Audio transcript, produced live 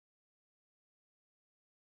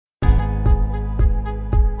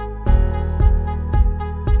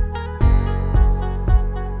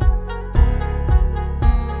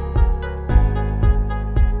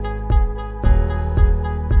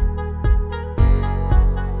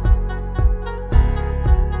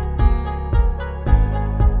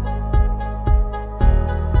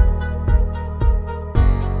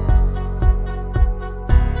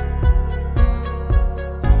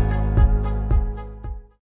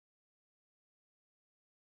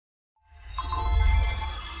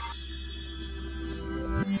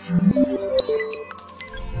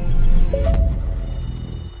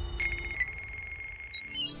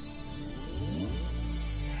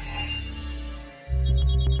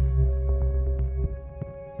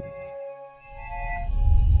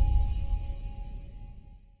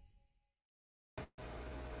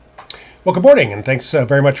Well, good morning, and thanks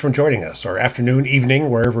very much for joining us, or afternoon,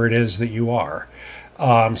 evening, wherever it is that you are.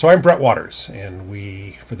 So I'm Brett Waters, and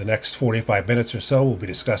we, for the next 45 minutes or so, will be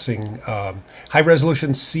discussing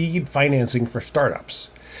high-resolution seed financing for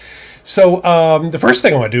startups. So the first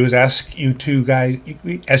thing I want to do is ask you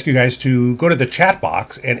guys to go to the chat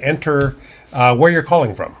box and enter where you're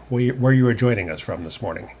calling from, where you are joining us from this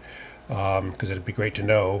morning, because it'd be great to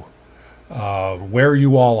know where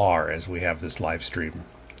you all are as we have this live stream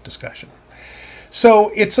discussion. So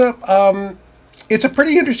it's a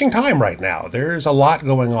pretty interesting time right now. There's a lot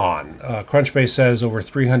going on. Crunchbase says over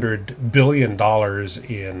 $300 billion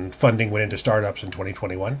in funding went into startups in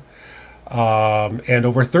 2021. And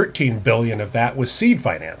over $13 billion of that was seed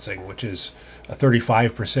financing, which is a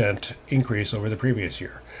 35% increase over the previous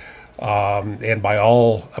year. And by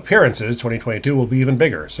all appearances, 2022 will be even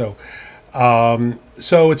bigger. So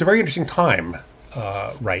it's a very interesting time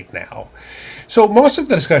right now. So most of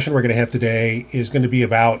the discussion we're going to have today is going to be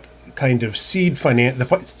about kind of seed finance,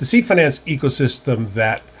 the seed finance ecosystem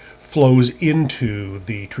that flows into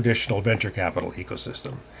the traditional venture capital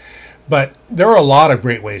ecosystem. But there are a lot of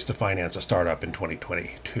great ways to finance a startup in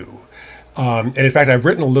 2022. And in fact, I've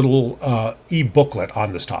written a little e-booklet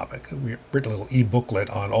on this topic. We've written a little e-booklet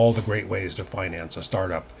on all the great ways to finance a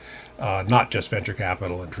startup, not just venture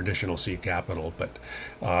capital and traditional seed capital, but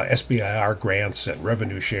SBIR grants and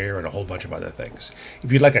revenue share and a whole bunch of other things.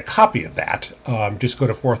 If you'd like a copy of that, just go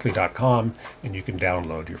to fourthly.com and you can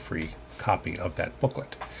download your free copy of that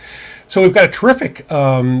booklet. So we've got a terrific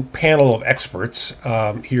panel of experts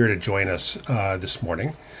here to join us this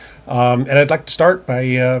morning. And I'd like to start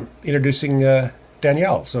by introducing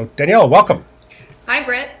Danielle. So Danielle, welcome. Hi,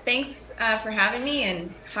 Brett. Thanks for having me,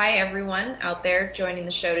 and hi, everyone out there joining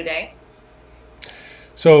the show today.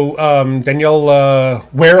 So Danielle,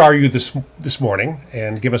 where are you this morning?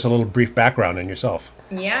 And give us a little brief background on yourself.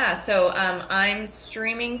 Yeah, so I'm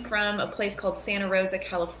streaming from a place called Santa Rosa,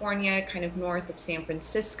 California, kind of north of San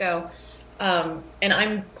Francisco. And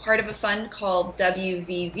I'm part of a fund called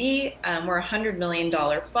WVV. We're a $100 million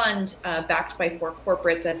fund backed by 4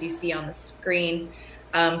 corporates, as you see on the screen.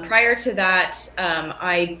 Prior to that,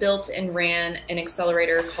 I built and ran an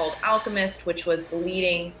accelerator called Alchemist, which was the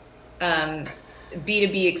leading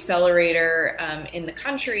B2B accelerator in the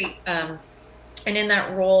country. And in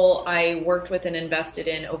that role, I worked with and invested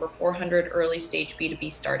in over 400 early stage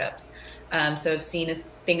B2B startups. So I've seen a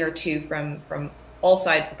thing or two from all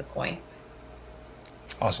sides of the coin.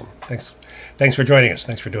 Awesome. Thanks for joining us.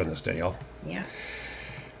 Thanks for doing this, Danielle. Yeah.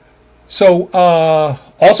 So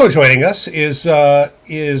also joining us is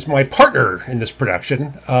my partner in this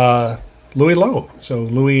production, Louis Lowe. So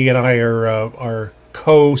Louis and I are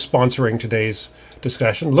co-sponsoring today's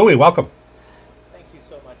discussion. Louis, welcome. Thank you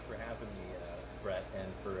so much for having me, Brett, and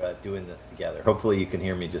for doing this together. Hopefully you can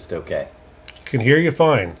hear me just okay. Can hear you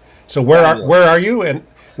fine. So where are you, and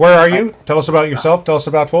where are you? Tell us about yourself. Tell us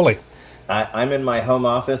about Foley. I'm in my home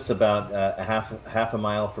office about half a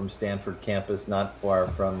mile from Stanford campus, not far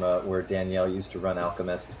from where Danielle used to run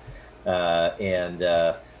Alchemist. I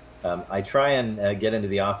try and get into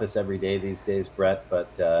the office every day these days, Brett,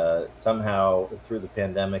 but somehow through the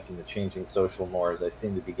pandemic and the changing social mores, I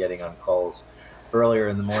seem to be getting on calls earlier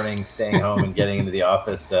in the morning, staying home and getting into the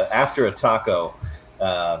office after a taco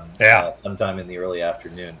sometime in the early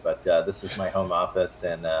afternoon. But this is my home office,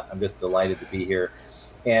 and I'm just delighted to be here.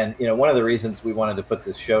 And, you know, one of the reasons we wanted to put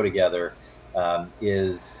this show together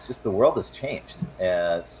is just the world has changed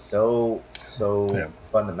so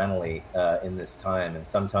fundamentally in this time. And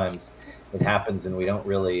sometimes it happens and we don't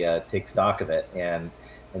really take stock of it. And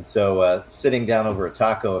so sitting down over a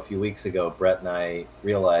taco a few weeks ago, Brett and I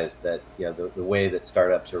realized that, you know, the way that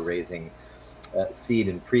startups are raising seed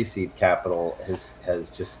and pre-seed capital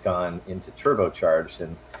has just gone into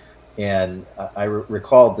turbocharged. And I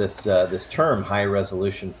recalled this term,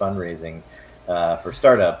 high-resolution fundraising for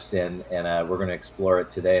startups, and we're going to explore it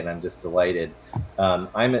today, and I'm just delighted.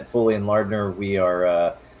 I'm at Foley Lardner. We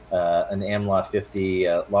are an AmLaw 50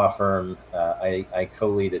 law firm. I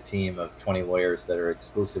co-lead a team of 20 lawyers that are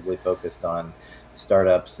exclusively focused on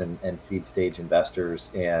startups and seed stage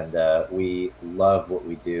investors, and we love what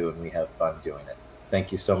we do, and we have fun doing it.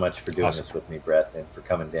 Thank you so much for doing this with me, Brett, and for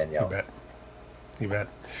coming, Danielle. You bet. You bet.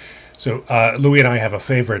 So Louis and I have a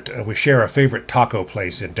favorite. We share a favorite taco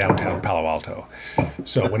place in downtown Palo Alto.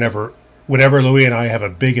 So whenever Louis and I have a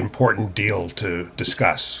big important deal to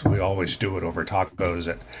discuss, we always do it over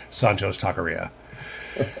tacos at Sancho's Taqueria.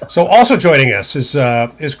 So also joining us is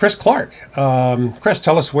Chris Clark. Chris,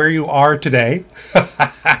 tell us where you are today.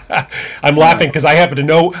 I'm laughing because I happen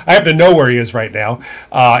to know where he is right now,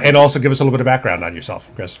 and also give us a little bit of background on yourself,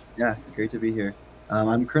 Chris. Yeah, great to be here.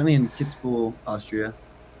 I'm currently in Kitzbühel, Austria,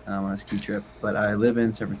 on a ski trip, but I live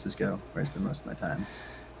in San Francisco, where I spend most of my time.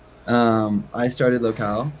 I started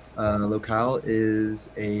Locale. Locale is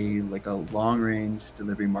a long-range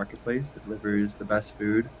delivery marketplace that delivers the best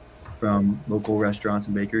food from local restaurants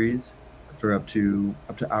and bakeries for up to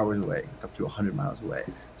hours away, up to 100 miles away.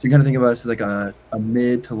 So you kind of think of us as like a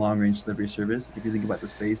mid to long-range delivery service. If you think about the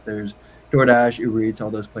space, there's DoorDash, Uber Eats, all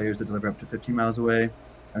those players that deliver up to 15 miles away.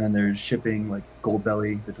 And then there's shipping like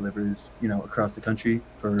Goldbelly that delivers, across the country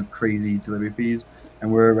for crazy delivery fees. And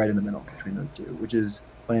we're right in the middle between those two, which is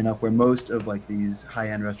funny enough where most of like these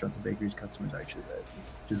high-end restaurants and bakeries customers actually live,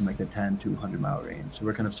 which is in like the 10 to 100 mile range. So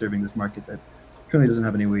we're kind of serving this market that currently doesn't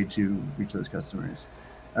have any way to reach those customers.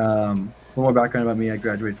 One more background about me: I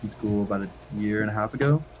graduated from school about a year and a half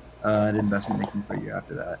ago. I did investment banking for a year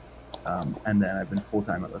after that, and then I've been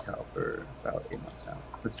full-time at Locale for about 8 months now.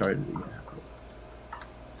 But started a year and a half ago.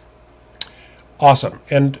 Awesome.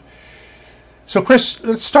 And so, Chris,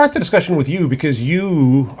 let's start the discussion with you, because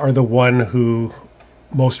you are the one who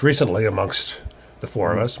most recently, amongst the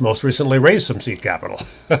four of us, most recently raised some seed capital.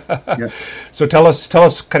 Yep. So tell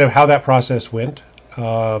us kind of how that process went,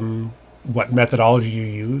 what methodology you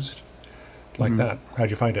used, like that. How'd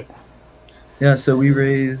you find it? Yeah, so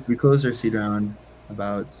we closed our seed round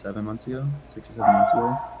about 7 months ago, 6 or 7 months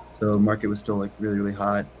ago. So the market was still like really, really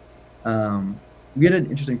hot. We had an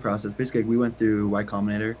interesting process. Basically, we went through Y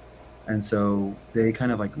Combinator, and so they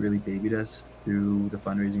kind of like really babied us through the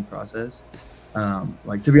fundraising process.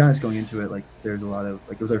 Like, to be honest, going into it, like there's a lot of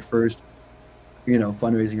like, it was our first,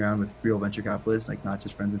 fundraising round with real venture capitalists, like not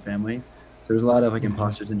just friends and family. So there's a lot of like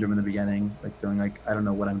imposter syndrome in the beginning, like feeling like I don't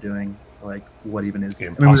know what I'm doing, like what even is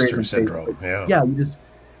imposter syndrome. Yeah,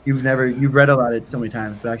 you've read about it so many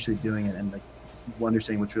times, but actually doing it and like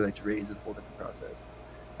understanding what you like to raise is a whole different process.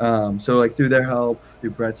 So like through their help,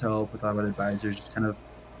 through Brett's help, with a lot of other advisors, just kind of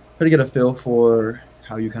try to get a feel for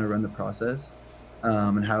how you kind of run the process,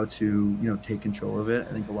 and how to take control of it.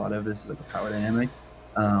 I think a lot of this is like a power dynamic,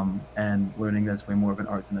 and learning that it's way more of an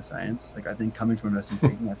art than a science. Like I think coming from investment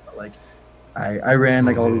banking, I felt like I ran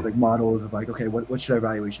like all these like models of like, okay, what should our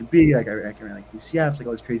valuation be? Like I ran like DCFs, like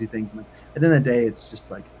all these crazy things. And like at the end of the day, it's just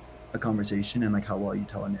like a conversation and like how well you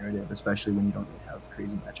tell a narrative, especially when you don't really have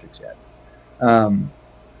crazy metrics yet.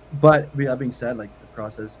 But with that being said, like the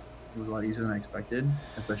process was a lot easier than I expected,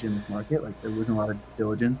 especially in this market. Like there wasn't a lot of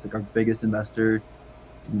diligence. Like our biggest investor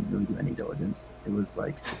didn't really do any diligence. It was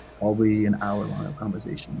like probably an hour long of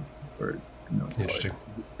conversation for Interesting.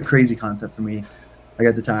 a crazy concept for me, like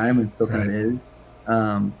at the time, and still kind of is.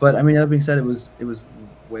 But I mean, that being said, it was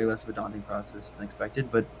way less of a daunting process than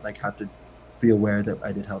expected. But like have to be aware that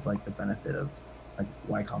I did have like the benefit of like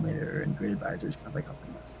Y Combinator and great advisors kind of like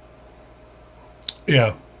helping us.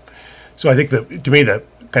 Yeah. So I think that to me, the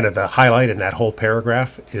kind of the highlight in that whole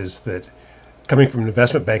paragraph is that coming from an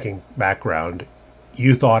investment banking background,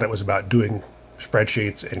 you thought it was about doing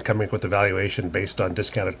spreadsheets and coming up with a valuation based on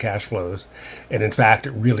discounted cash flows. And in fact,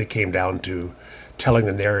 it really came down to telling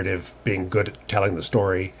the narrative, being good at telling the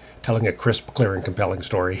story, telling a crisp, clear, and compelling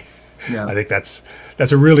story. Yeah. I think that's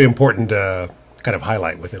a really important kind of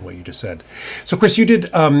highlight within what you just said. So Chris, you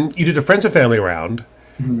did a friends and family round.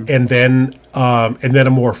 And then a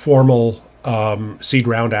more formal seed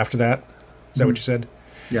round after that. Is that what you said?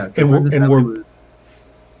 Yeah. So and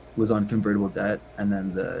was on convertible debt, and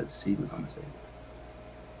then the seed was on the safe.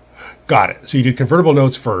 Got it. So you did convertible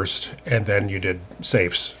notes first, and then you did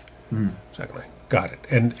safes. Secondly, got it.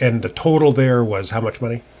 And the total there was how much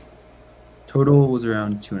money? Total was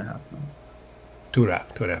around $2.5 million.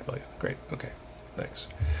 $2.5 million. Great. Okay. Thanks.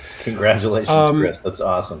 Congratulations, Chris. That's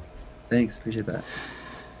awesome. Thanks. Appreciate that.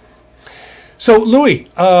 So, Louis,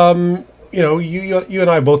 you and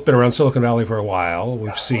I have both been around Silicon Valley for a while.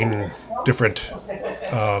 We've seen different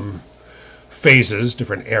phases,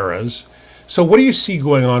 different eras. So what do you see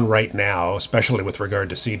going on right now, especially with regard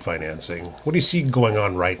to seed financing? What do you see going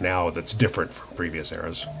on right now that's different from previous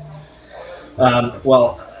eras?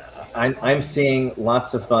 Well, I'm seeing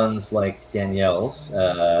lots of funds like Danielle's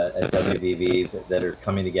at WVV that are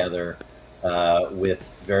coming together with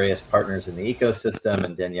various partners in the ecosystem,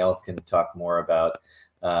 and Danielle can talk more about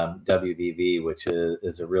WVV, which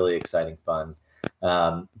is a really exciting fund,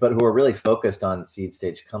 but who are really focused on seed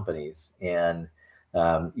stage companies. And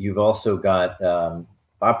you've also got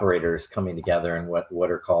operators coming together in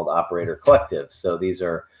what are called operator collectives. So these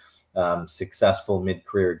are successful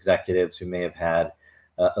mid-career executives who may have had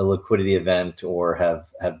a liquidity event or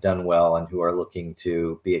have done well and who are looking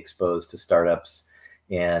to be exposed to startups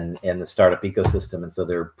and the startup ecosystem. And so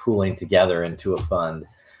they're pooling together into a fund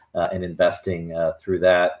and investing through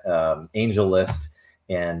that. AngelList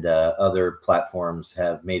and other platforms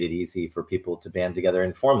have made it easy for people to band together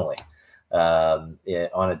informally on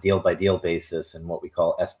a deal-by-deal basis and what we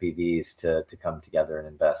call SPVs to come together and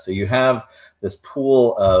invest. So you have this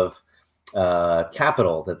pool of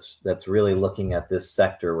capital that's really looking at this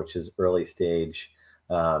sector, which is early stage.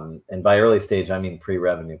 And by early stage, I mean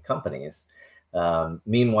pre-revenue companies.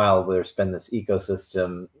 Meanwhile, there's been this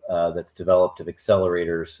ecosystem that's developed of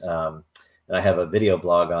accelerators. And I have a video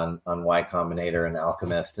blog on Y Combinator and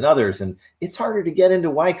Alchemist and others. And it's harder to get into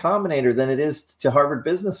Y Combinator than it is to Harvard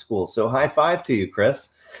Business School. So high five to you, Chris.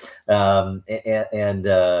 So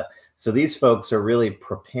these folks are really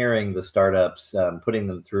preparing the startups, putting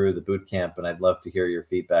them through the boot camp. And I'd love to hear your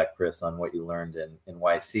feedback, Chris, on what you learned in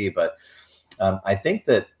YC. But I think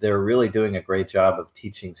that they're really doing a great job of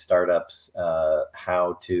teaching startups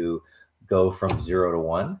how to go from 0 to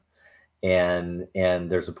 1. And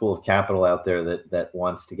there's a pool of capital out there that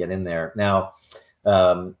wants to get in there. Now,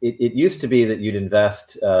 it used to be that you'd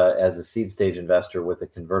invest as a seed stage investor with a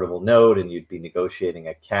convertible note, and you'd be negotiating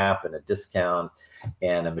a cap and a discount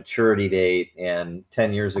and a maturity date. And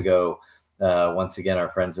 10 years ago, once again, our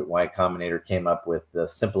friends at Y Combinator came up with the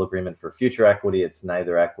simple agreement for future equity. It's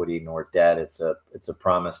neither equity nor debt. It's a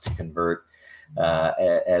promise to convert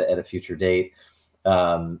at a future date.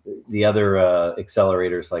 The other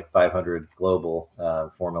accelerators like 500 Global,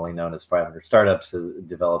 formerly known as 500 Startups, has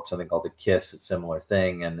developed something called the KISS, a similar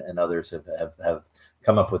thing, and others have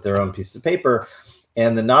come up with their own piece of paper.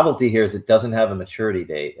 And the novelty here is it doesn't have a maturity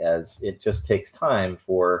date, as it just takes time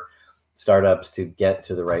for startups to get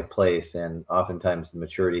to the right place. And oftentimes the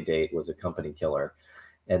maturity date was a company killer.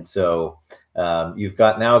 And so you've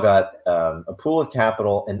now got a pool of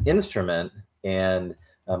capital, an instrument, and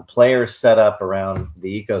players set up around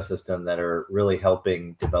the ecosystem that are really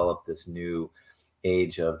helping develop this new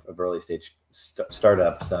age of early stage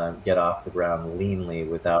startups get off the ground leanly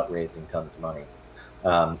without raising tons of money.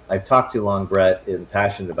 I've talked too long, Brett, and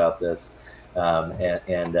passionate about this.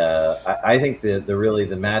 I think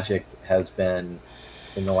the magic has been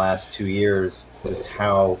in the last 2 years, just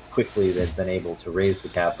how quickly they've been able to raise the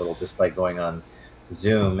capital just by going on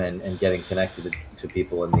Zoom and getting connected to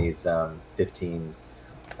people in these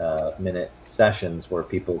 15-minute sessions where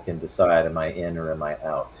people can decide, am I in or am I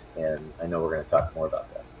out? And I know we're going to talk more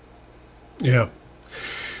about that. Yeah.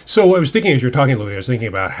 So I was thinking, as you were talking, Louis, I was thinking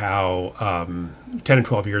about how 10 and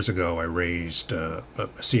 12 years ago, I raised a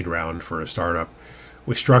seed round for a startup.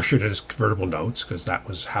 We structured it as convertible notes because that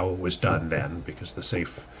was how it was done then, because the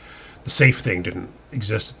safe thing didn't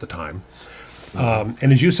exist at the time.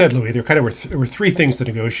 And as you said, Louis, there were three things to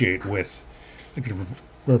negotiate with the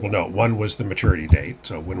convertible note. One was the maturity date,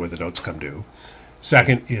 so when would the notes come due.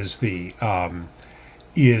 Second is the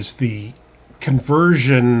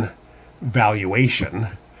conversion valuation,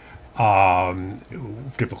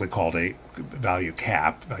 typically called a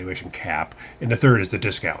valuation cap, and the third is the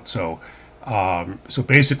discount. So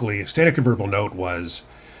basically, a standard convertible note was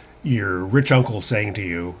your rich uncle saying to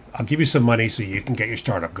you, "I'll give you some money so you can get your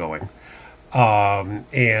startup going,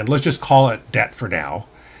 and let's just call it debt for now.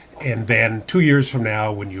 And then 2 years from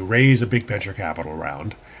now, when you raise a big venture capital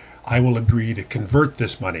round, I will agree to convert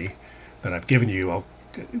this money that I've given you. I'll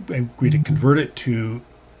agree to convert it to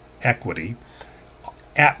equity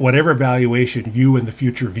at whatever valuation you and the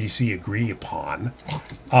future VC agree upon.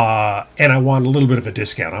 And I want a little bit of a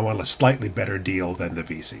discount. I want a slightly better deal than the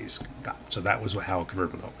VCs got." So that was how a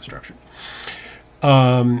convertible note was structured.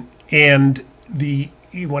 And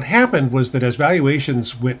what happened was that as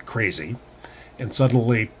valuations went crazy, and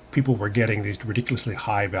suddenly people were getting these ridiculously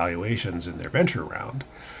high valuations in their venture round,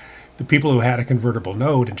 the people who had a convertible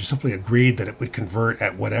note and just simply agreed that it would convert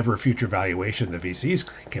at whatever future valuation the VCs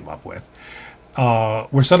came up with,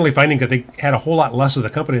 were suddenly finding that they had a whole lot less of the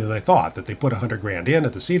company than they thought. That they put $100,000 in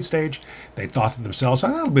at the seed stage. They thought to themselves, "Oh,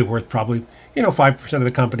 that'll be worth probably 5% of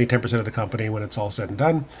the company, 10% of the company when it's all said and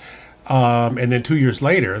done." And then 2 years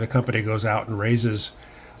later, the company goes out and raises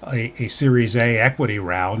a Series A equity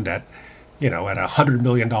round at $100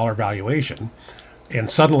 million valuation, and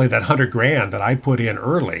suddenly that $100,000 that I put in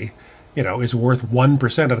early, is worth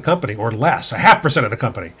 1% of the company or less, 0.5% of the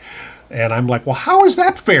company. And I'm like, well, how is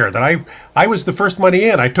that fair? That I was the first money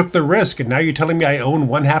in, I took the risk, and now you're telling me I own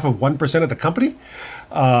 1/2 of the company?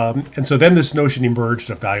 And so then this notion emerged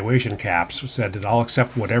of valuation caps, which said that I'll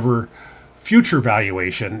accept whatever future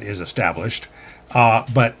valuation is established,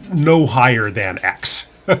 but no higher than X.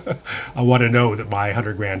 I want to know that my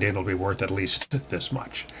 $100,000 in will be worth at least this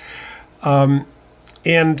much.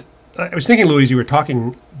 And I was thinking, Louise, you were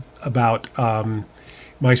talking about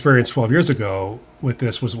my experience 12 years ago with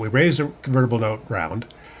this was we raised a convertible note round,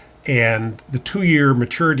 and the 2-year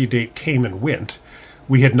maturity date came and went.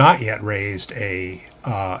 we had not yet raised an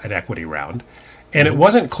equity round. And it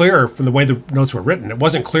wasn't clear from the way the notes were written. It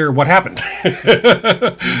wasn't clear what happened.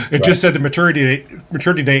 It just said the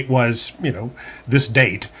maturity date was, this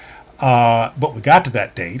date. But we got to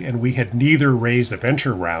that date, and we had neither raised a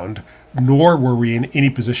venture round, nor were we in any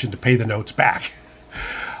position to pay the notes back.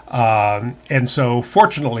 And so,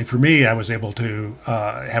 fortunately for me, I was able to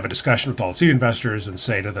have a discussion with all the seed investors and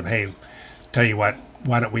say to them, "Hey, tell you what,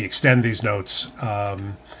 why don't we extend these notes?"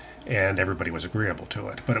 And everybody was agreeable to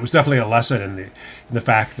it. But it was definitely a lesson in the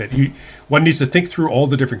fact that one needs to think through all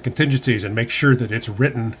the different contingencies and make sure that it's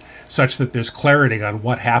written such that there's clarity on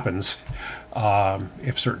what happens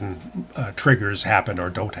if certain triggers happen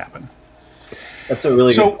or don't happen. That's a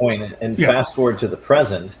really good point. And fast forward to the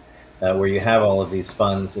present, where you have all of these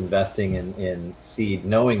funds investing in seed,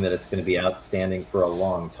 knowing that it's going to be outstanding for a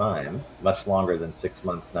long time, much longer than 6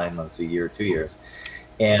 months, 9 months, a year, 2 years.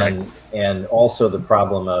 And also the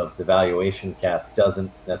problem of the valuation cap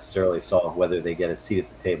doesn't necessarily solve whether they get a seat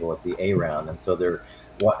at the table at the A round. And so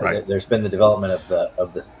there's been the development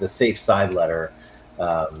of the safe side letter,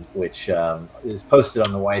 which is posted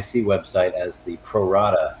on the YC website as the pro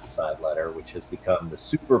rata side letter, which has become the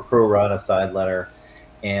super pro rata side letter,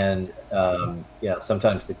 and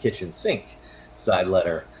sometimes the kitchen sink side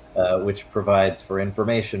letter, which provides for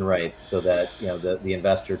information rights so that the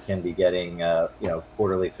investor can be getting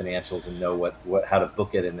quarterly financials and know how to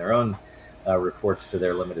book it in their own reports to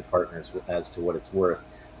their limited partners as to what it's worth.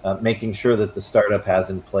 Making sure that the startup has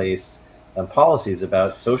in place policies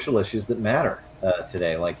about social issues that matter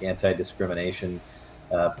today, like anti-discrimination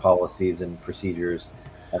policies and procedures,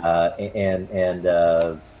 and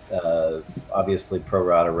obviously pro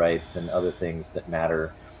rata rights and other things that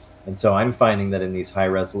matter. And so I'm finding that in these high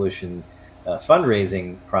resolution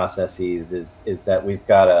fundraising processes is that we've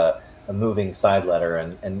got a moving side letter,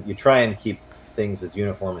 and you try and keep things as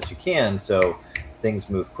uniform as you can so things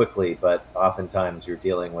move quickly, but oftentimes you're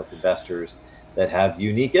dealing with investors that have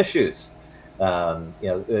unique issues.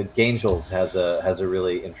 Gaingels has a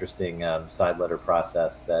really interesting side letter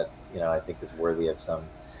process that I think is worthy of some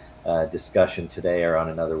discussion today or on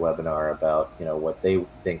another webinar about what they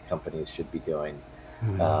think companies should be doing.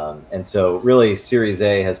 And so really Series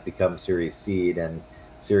A has become Series Seed, and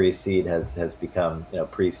Series Seed has become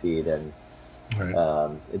pre-seed, and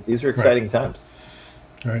these are exciting times.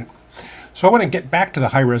 Right. So I want to get back to the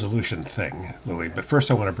high resolution thing, Louis, but first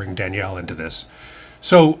I want to bring Danielle into this.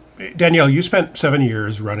 So Danielle, you spent 7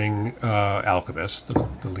 years running Alchemist,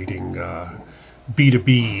 the leading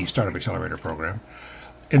B2B startup accelerator program.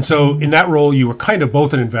 And so in that role, you were kind of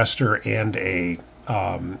both an investor and a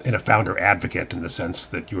founder advocate, in the sense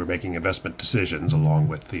that you were making investment decisions along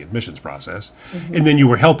with the admissions process, and then you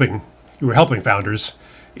were helping founders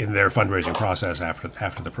in their fundraising process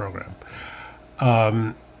after the program.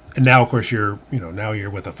 And now, of course, you're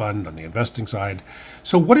with a fund on the investing side.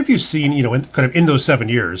 So what have you seen, in those 7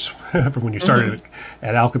 years from when you started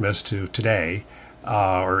at Alchemist to today,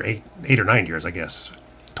 or eight or 9 years, I guess,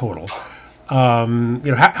 total? How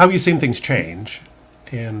have you seen things change,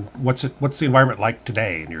 and what's the environment like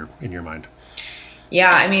today in your mind?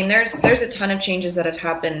 Yeah, I mean, there's a ton of changes that have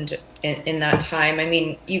happened in that time. I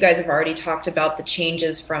mean, you guys have already talked about the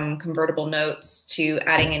changes from convertible notes to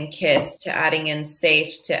adding in KISS to adding in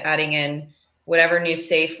SAFE to adding in whatever new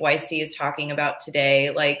SAFE YC is talking about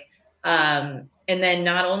today. And then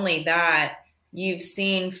not only that, you've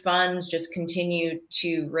seen funds just continue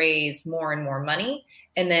to raise more and more money.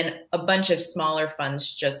 And then a bunch of smaller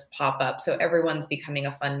funds just pop up. So everyone's becoming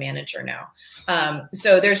a fund manager now.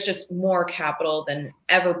 So there's just more capital than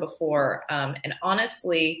ever before. And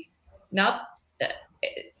honestly, not,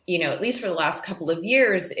 at least for the last couple of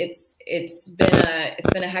years, it's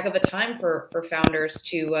been a heck of a time for founders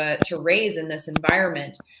to raise in this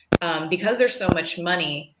environment, because there's so much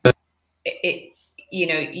money.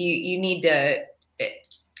 You need to,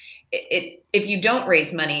 if you don't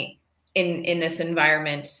raise money in this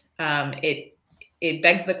environment, it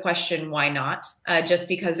begs the question, why not? Just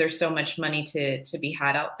because there's so much money to be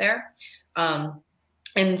had out there.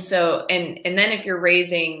 And so, and then if you're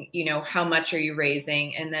raising, how much are you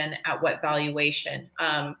raising, and then at what valuation?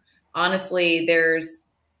 Honestly,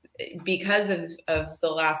 because of the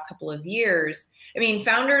last couple of years, I mean,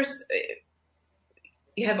 founders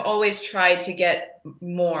have always tried to get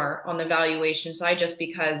more on the valuation side, just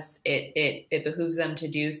because it behooves them to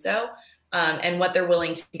do so, and what they're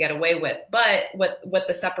willing to get away with. But what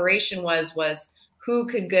the separation was who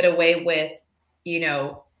could get away with,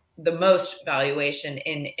 the most valuation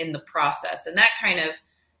in the process. And that kind of,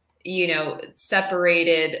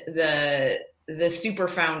 separated the super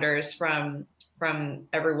founders from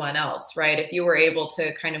everyone else, right? If you were able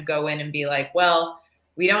to kind of go in and be like, well,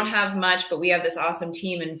 we don't have much, but we have this awesome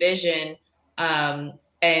team and vision.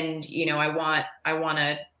 And, you know, I want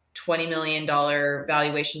a $20 million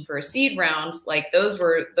valuation for a seed round. Like those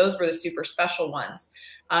were the super special ones.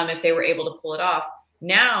 If they were able to pull it off.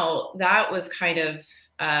 Now that was kind of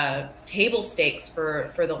table stakes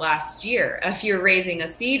for the last year. If you're raising a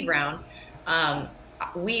seed round,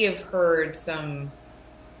 we have heard some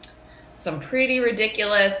pretty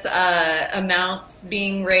ridiculous amounts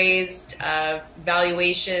being raised,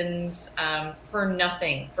 valuations for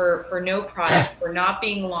nothing, for no product, for not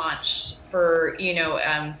being launched, for, you know,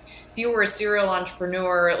 if you were a serial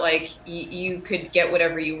entrepreneur, like you could get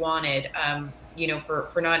whatever you wanted, you know,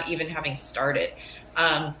 for not even having started.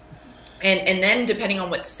 And then depending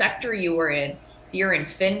on what sector you were in, if you're in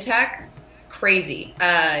fintech, crazy,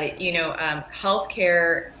 you know,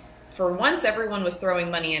 healthcare. For once, everyone was throwing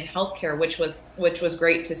money in healthcare, which was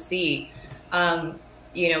great to see.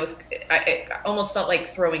 You know, I almost felt like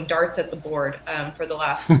throwing darts at the board for the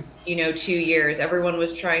last, you know, 2 years. Everyone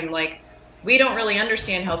was trying, like, we don't really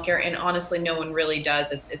understand healthcare, and honestly, no one really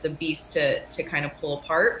does. It's a beast to kind of pull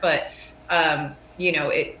apart. But you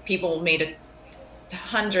know, people made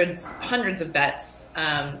hundreds of bets,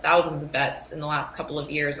 thousands of bets in the last couple of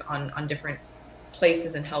years on different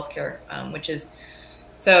places in healthcare, which is.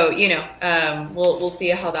 So, you know, we'll see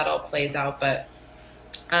how that all plays out. But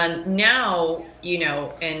now, you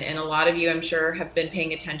know, and a lot of you, I'm sure, have been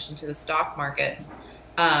paying attention to the stock markets.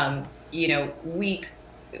 You know,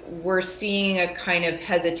 we're seeing a kind of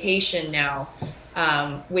hesitation now,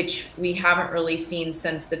 which we haven't really seen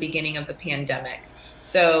since the beginning of the pandemic.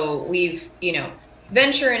 So we've, you know,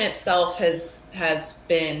 venture in itself has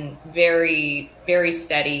been very, very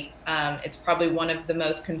steady. It's probably one of the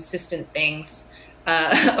most consistent things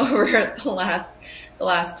over the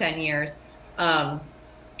last 10 years.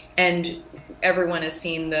 And everyone has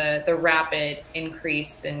seen the rapid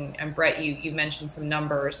increase, and Brett, you mentioned some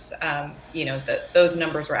numbers. You know, those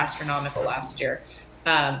numbers were astronomical last year.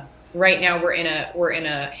 Right now we're in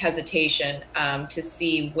a hesitation to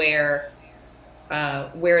see where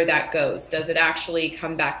that goes. Does it actually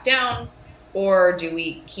come back down, or do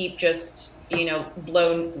we keep just, you know,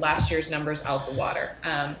 blown last year's numbers out the water?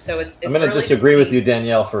 So it's I'm going to disagree with you,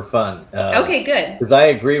 Danielle, for fun. Okay, good. Because I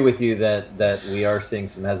agree with you that we are seeing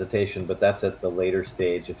some hesitation, but that's at the later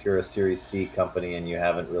stage. If you're a Series C company and you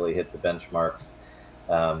haven't really hit the benchmarks,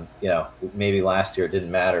 you know, maybe last year it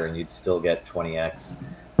didn't matter and you'd still get 20x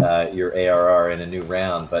your ARR in a new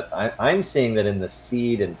round. But I'm seeing that in the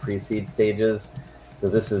seed and pre-seed stages. So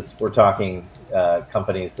we're talking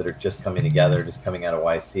companies that are just coming together, just coming out of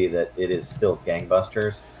YC, that it is still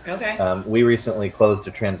gangbusters. Okay. We recently closed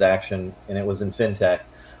a transaction, and it was in fintech,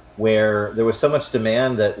 where there was so much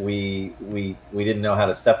demand that we didn't know how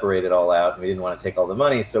to separate it all out, and we didn't want to take all the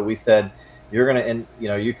money. So we said, you're going to, and you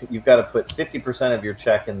know, you've got to put 50% of your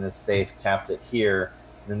check in this safe, capped it here,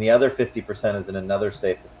 and then the other 50% is in another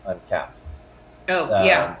safe that's uncapped. Oh,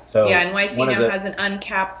 yeah. So yeah, and YC now has an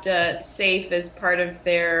uncapped safe as part of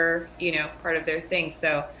their, you know, part of their thing.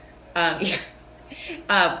 So, yeah.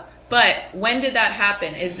 But when did that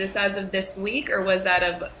happen? Is this as of this week, or was that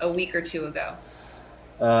of a week or two ago?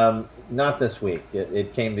 Not this week.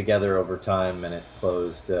 It came together over time, and it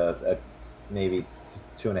closed maybe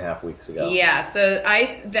 2.5 weeks ago. Yeah. So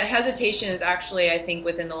the hesitation is actually, I think,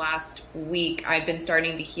 within the last week, I've been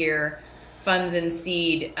starting to hear funds in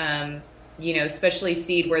seed, you know, especially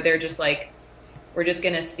seed, where they're just like, we're just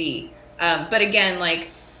going to see. But again, like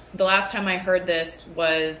the last time I heard this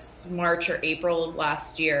was March or April of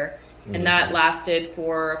last year. And that lasted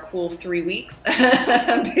for a cool 3 weeks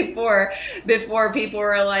before people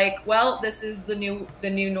were like, well, this is the new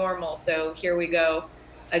normal. So here we go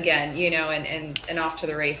again, you know, and off to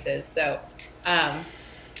the races. So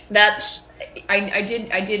that's, I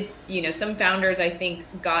did, you know, some founders, I think,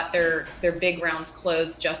 got their big rounds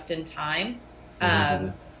closed just in time.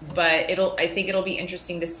 But I think it'll be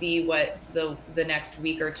interesting to see what the next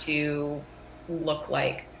week or two look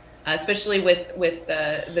like, especially with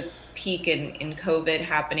the peak in COVID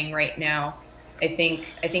happening right now. I think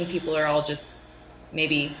people are all just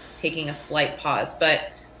maybe taking a slight pause,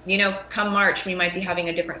 but you know, come March, we might be having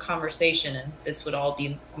a different conversation and this would all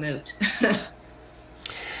be moot.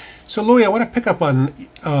 So Louis, I want to pick up on,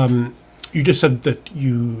 you just said that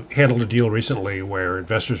you handled a deal recently where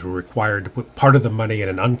investors were required to put part of the money in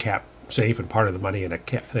an uncapped safe and part of the money in a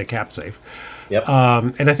capped safe. Yep.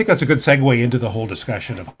 And I think that's a good segue into the whole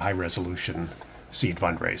discussion of high resolution seed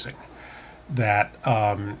fundraising. That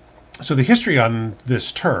so the history on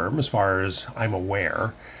this term, as far as I'm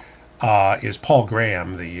aware, is Paul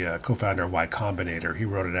Graham, the co-founder of Y Combinator. He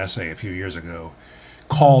wrote an essay a few years ago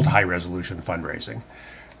called High Resolution Fundraising.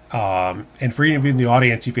 And for any of you in the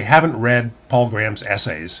audience, if you haven't read Paul Graham's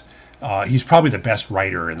essays, he's probably the best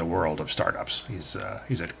writer in the world of startups. He's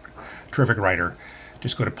a terrific writer.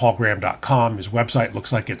 Just go to paulgraham.com. His website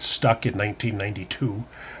looks like it's stuck in 1992,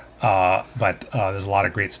 but there's a lot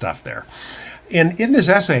of great stuff there. And in this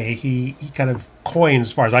essay, he kind of coins,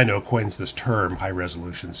 as far as I know, coins this term,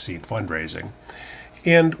 high-resolution seed fundraising.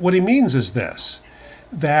 And what he means is this,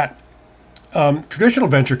 that traditional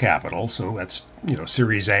venture capital, so that's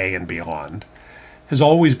Series A and beyond, has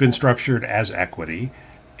always been structured as equity,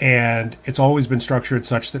 and it's always been structured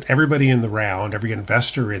such that everybody in the round, every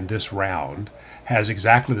investor in this round, has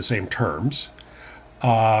exactly the same terms,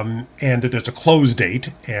 and that there's a close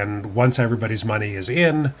date, and once everybody's money is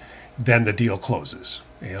in, then the deal closes,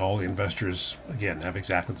 and all the investors, again, have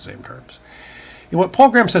exactly the same terms. And what Paul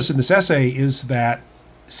Graham says in this essay is that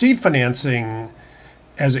seed financing,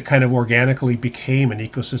 as it kind of organically became an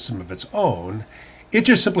ecosystem of its own, it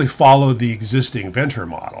just simply followed the existing venture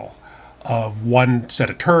model of one set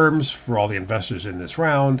of terms for all the investors in this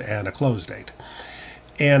round and a close date.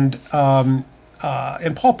 And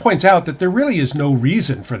Paul points out that there really is no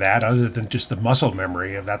reason for that other than just the muscle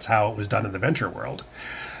memory of that's how it was done in the venture world.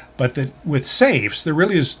 But that with safes, there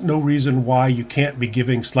really is no reason why you can't be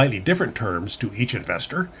giving slightly different terms to each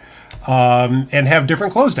investor and have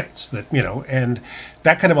different close dates. And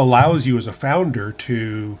that kind of allows you as a founder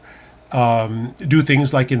to do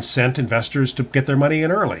things like incent investors to get their money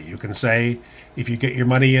in early. You can say, if you get your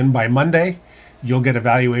money in by Monday, you'll get a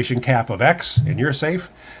valuation cap of X and you're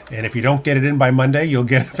safe. And if you don't get it in by Monday, you'll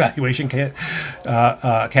get a valuation cap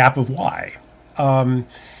of Y.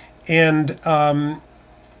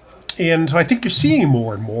 And so I think you're seeing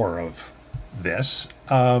more and more of this.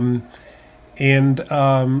 Lou,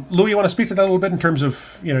 you want to speak to that a little bit in terms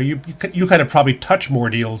of, you kind of probably touch more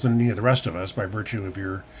deals than the rest of us by virtue of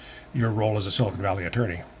your role as a Silicon Valley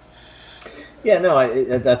attorney. Yeah, no,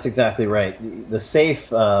 that's exactly right. The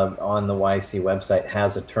SAFE on the YC website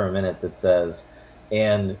has a term in it that says,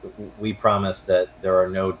 and we promise that there are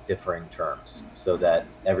no differing terms, so that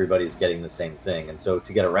everybody's getting the same thing. And so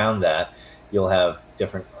to get around that, you'll have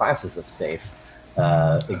different classes of SAFE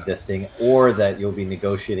existing, or that you'll be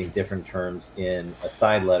negotiating different terms in a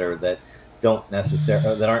side letter that aren't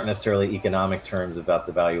necessarily economic terms about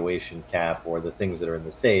the valuation cap or the things that are in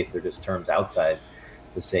the SAFE. They're just terms outside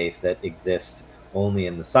the SAFE that exist only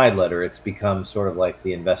in the side letter. It's become sort of like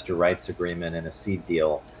the investor rights agreement in a seed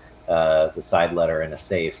deal, the side letter in a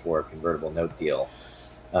SAFE or a convertible note deal.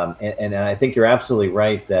 And I think you're absolutely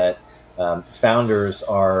right that founders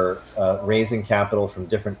are raising capital from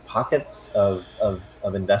different pockets of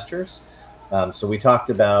investors. So we talked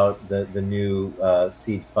about the new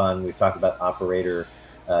seed fund. We talked about operator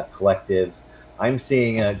collectives. I'm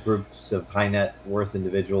seeing groups of high net worth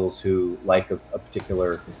individuals who like a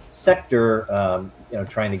particular sector,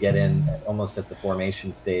 trying to get in almost at the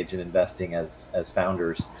formation stage and investing as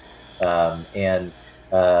founders. So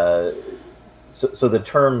the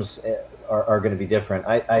terms are going to be different.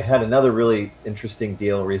 I had another really interesting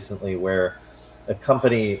deal recently where a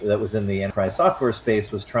company that was in the enterprise software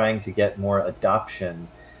space was trying to get more adoption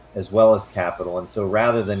as well as capital. And so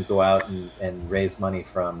rather than go out and raise money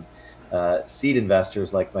from seed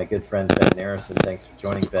investors like my good friend Ben Narrison, thanks for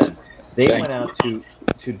joining, Ben, they went out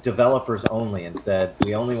to developers only and said,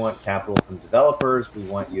 we only want capital from developers. We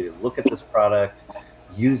want you to look at this product,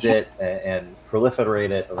 use it, and proliferate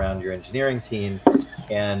it around your engineering team.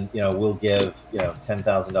 And we'll give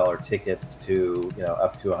 $10,000 tickets to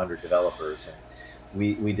up to 100 developers. And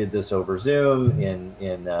we did this over Zoom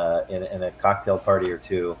in a cocktail party or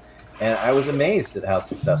two, and I was amazed at how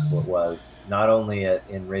successful it was. Not only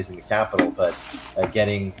in raising the capital, but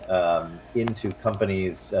getting into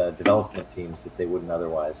companies' development teams that they wouldn't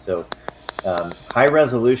otherwise. So high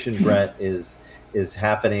resolution, Brett, is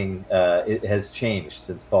happening. It has changed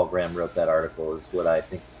since Paul Graham wrote that article. Is what I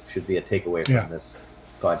think should be a takeaway from this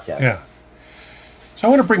podcast. Yeah. So I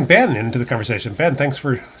want to bring Ben into the conversation. Ben, thanks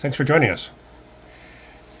for joining us.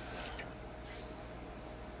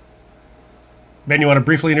 Ben, you want to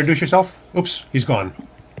briefly introduce yourself? Oops, he's gone.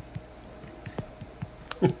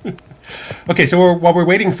 Okay, so while we're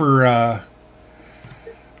waiting for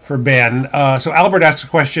Ben, so Albert asks a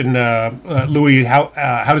question, Louis,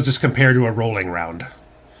 how does this compare to a rolling round?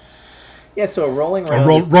 Yeah, so a rolling round.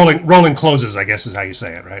 Or rolling closes, I guess is how you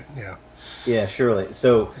say it, right? Yeah. Yeah, surely.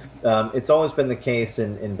 So it's always been the case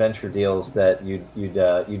in venture deals that you'd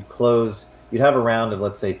have a round of,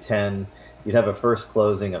 let's say, 10. You'd have a first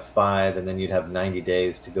closing of 5, and then you'd have 90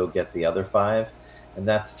 days to go get the other 5. And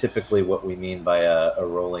that's typically what we mean by a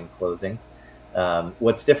rolling closing.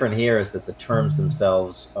 What's different here is that the terms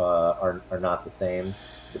themselves are not the same.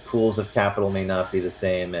 The pools of capital may not be the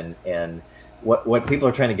same, and what people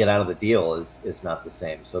are trying to get out of the deal is not the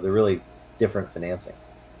same. So they're really different financings.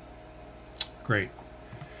 Great.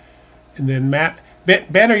 And then Matt,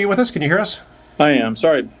 Ben, are you with us? Can you hear us? I am.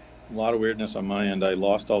 Sorry, a lot of weirdness on my end. I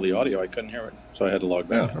lost all the audio. I couldn't hear it, so I had to log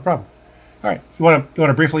back. No problem. All right. You want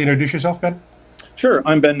to briefly introduce yourself, Ben? Sure.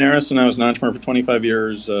 I'm Ben Naris, and I was an entrepreneur for 25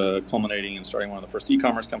 years, culminating in starting one of the first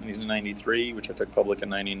e-commerce companies in '93, which I took public in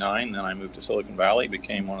 '99. Then I moved to Silicon Valley,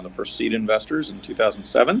 became one of the first seed investors in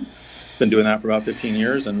 2007. Been doing that for about 15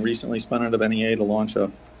 years, and recently spun out of NEA to launch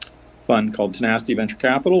a fund called Tenacity Venture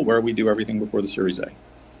Capital, where we do everything before the Series A.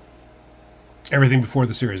 Everything before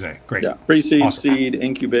the Series A. Great. Yeah. Pre-seed, Awesome. seed,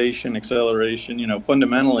 incubation, acceleration.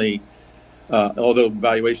 Fundamentally, although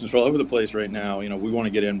valuations are all over the place right now, we want to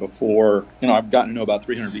get in before, I've gotten to know about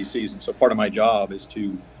 300 VCs. And so part of my job is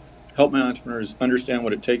to help my entrepreneurs understand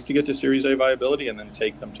what it takes to get to Series A viability, and then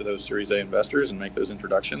take them to those Series A investors and make those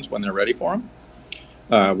introductions when they're ready for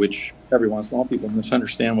them, which every once in a while people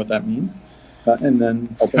misunderstand what that means. And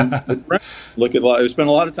then help them I spend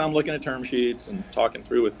a lot of time looking at term sheets and talking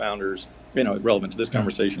through with founders, relevant to this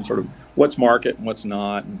conversation, sort of what's market and what's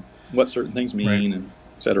not, and what certain things mean, Right. and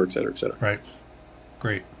et cetera, et cetera, et cetera. Right.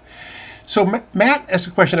 Great. So Matt asked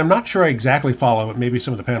a question. I'm not sure I exactly follow, but maybe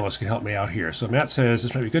some of the panelists can help me out here. So Matt says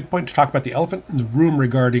this might be a good point to talk about the elephant in the room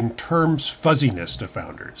regarding terms fuzziness to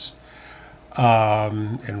founders,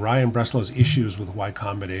 and Ryan Breslow's issues with Y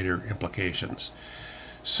Combinator implications.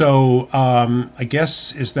 So I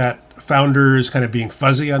guess, is that founders kind of being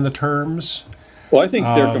fuzzy on the terms? Well, I think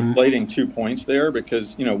they're conflating 2 points there,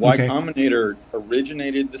 because, Y Okay. Combinator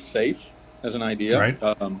originated the safe as an idea. Right.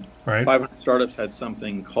 Right. 500 Startups had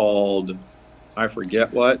something called, I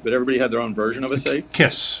forget what, but everybody had their own version of a safe.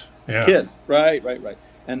 KISS. Yeah. KISS. Right.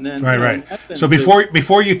 And then Right. So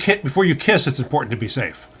before you kiss, it's important to be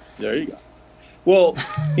safe. There you go. Well,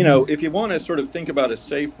 if you want to sort of think about a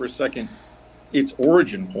safe for a second, its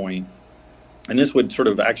origin point, and this would sort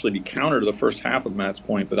of actually be counter to the first half of Matt's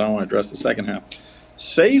point, but I don't want to address the second half.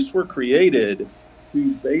 Safes were created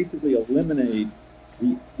to basically eliminate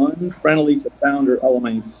the unfriendly to founder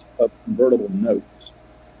elements of convertible notes,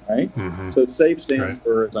 right? Mm-hmm. So SAFE stands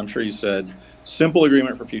for, as I'm sure you said, simple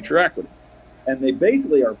agreement for future equity. And they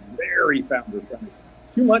basically are very founder friendly.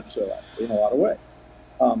 Too much so, actually, in a lot of ways.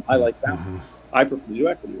 I like founders. I prefer to do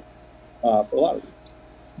equity for a lot of reasons.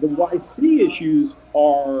 The YC issues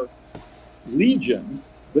are legion,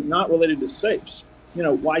 but not related to safes.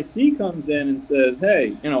 YC comes in and says,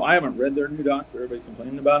 hey, I haven't read their new doc. Everybody's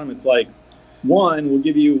complaining about them. It's like, one, we'll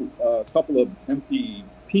give you a couple of empty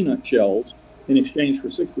peanut shells in exchange for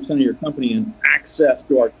 6% of your company and access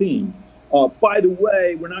to our team. By the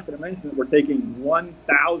way, we're not going to mention that we're taking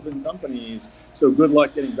 1,000 companies, so good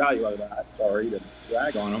luck getting value out of that. Sorry to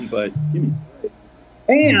drag on them, but give me a break.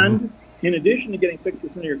 And in addition to getting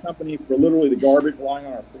 6% of your company for literally the garbage lying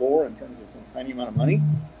on our floor in terms of some tiny amount of money,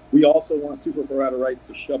 we also want super pro rata rights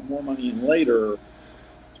to shove more money in later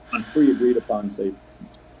on pre-agreed upon safety.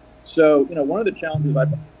 So, one of the challenges I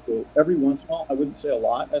find, every once in a while, I wouldn't say a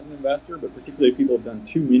lot as an investor, but particularly if people have done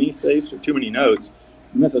too many safes or too many notes,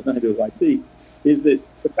 and this has nothing to do with YC, is that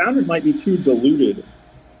the founders might be too diluted,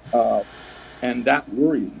 and that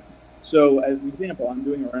worries me. So, as an example, I'm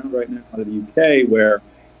doing a round right now out of the UK where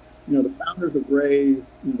the founders have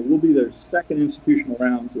raised, will be their second institutional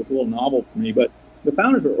round, so it's a little novel for me, but the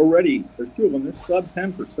founders are already, there's two of them, they're sub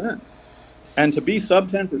 10%. And to be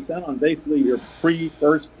sub 10% on basically your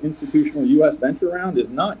pre-first institutional US venture round is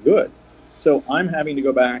not good. So I'm having to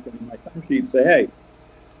go back and in my term sheet say, hey,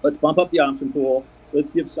 let's bump up the option pool. Let's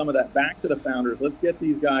give some of that back to the founders. Let's get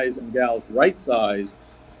these guys and gals right-sized,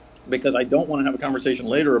 because I don't want to have a conversation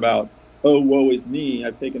later about, oh, woe is me,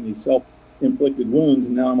 I've taken these self-inflicted wounds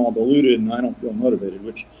and now I'm all diluted and I don't feel motivated,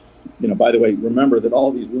 which, by the way, remember that all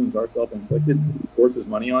of these wounds are self-inflicted. It forces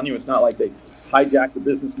money on you. It's not like they hijack the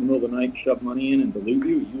business in the middle of the night, shove money in and dilute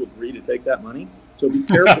you. You agree to take that money. So be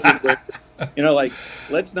careful with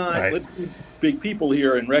let's be big people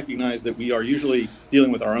here and recognize that we are usually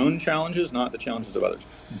dealing with our own challenges, not the challenges of others.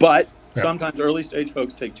 But sometimes early stage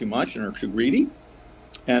folks take too much and are too greedy.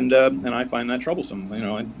 And I find that troublesome, and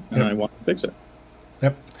I want to fix it.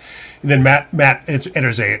 Yep. And then Matt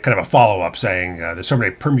enters a kind of a follow-up saying there's so many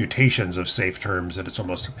permutations of safe terms that it's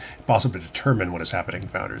almost impossible to determine what is happening in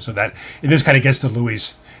founders. So that, and this kind of gets to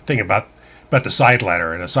Louis' thing about the side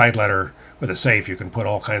letter. In a side letter with a safe, you can put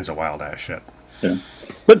all kinds of wild-ass shit. Yeah.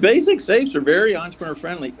 But basic safes are very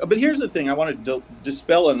entrepreneur-friendly. But here's the thing. I want to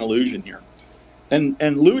dispel an illusion here.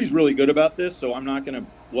 and Louis really good about this, so I'm not going to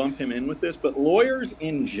lump him in with this, but lawyers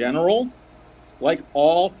in general, like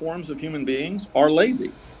all forms of human beings, are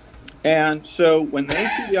lazy. And so when they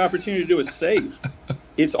see the opportunity to do a safe,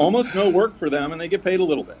 it's almost no work for them, and they get paid a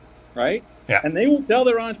little bit, right? Yeah. And they will tell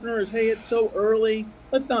their entrepreneurs, hey, it's so early,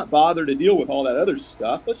 let's not bother to deal with all that other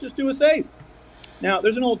stuff. Let's just do a safe. Now,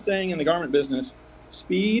 there's an old saying in the garment business,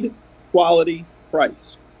 speed, quality,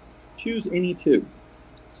 price. Choose any two.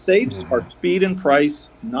 Safes are speed and price,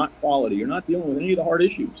 not quality. You're not dealing with any of the hard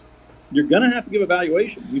issues. You're going to have to give a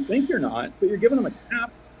valuation. You think you're not, but you're giving them a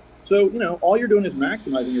cap. So, you know, all you're doing is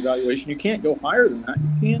maximizing your valuation. You can't go higher than that.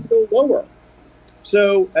 You can't go lower.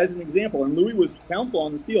 So, as an example, and Louis was counsel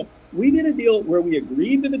on this deal, we did a deal where we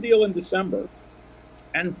agreed to the deal in December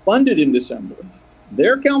and funded in December.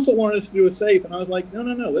 Their counsel wanted us to do a safe, and I was like, no,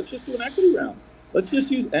 let's just do an equity round. Let's just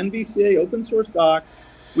use NVCA open source docs.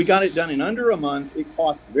 We got it done in under a month. It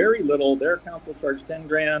cost very little. Their counsel charged 10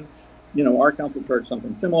 grand. You know, our counsel charged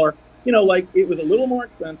something similar. You know, like it was a little more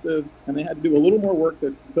expensive and they had to do a little more work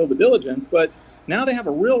to build the diligence, but now they have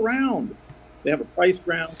a real round. They have a price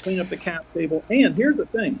round, clean up the cap table. And here's the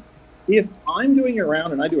thing. If I'm doing a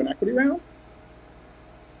round and I do an equity round.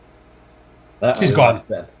 He's gone.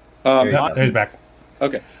 He's back.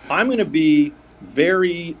 Okay. I'm going to be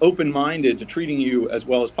very open-minded to treating you as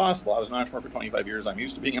well as possible. I was an entrepreneur for 25 years. I'm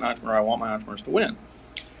used to being an entrepreneur. I want my entrepreneurs to win.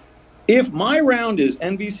 If my round is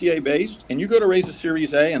NVCA based and you go to raise a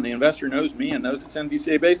Series A and the investor knows me and knows it's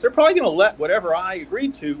NVCA based, they're probably going to let whatever I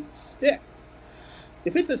agreed to stick.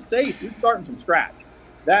 If it's a safe, you're starting from scratch.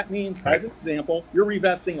 That means, as an example, you're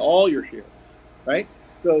revesting all your shares, right?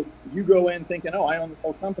 So you go in thinking, oh, I own this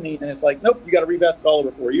whole company, and it's like, nope, you got to revest it all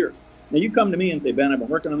over 4 years. Now you come to me and say, Ben, I've been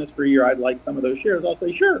working on this for a year. I'd like some of those shares. I'll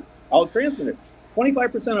say, sure, I'll transmit it.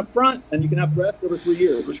 25% up front, and you can have the rest over 3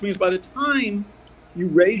 years, which means by the time you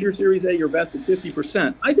raise your Series A, you're vested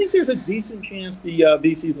 50%. I think there's a decent chance the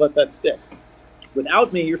VCs let that stick.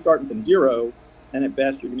 Without me, you're starting from zero, and at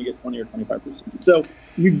best, you're going to get 20 or 25%. So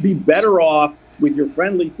you'd be better off with your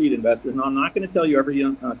friendly seed investors. Now, I'm not going to tell you every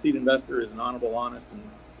seed investor is an honorable, honest, and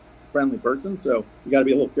friendly person, so you got to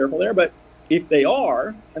be a little careful there. But if they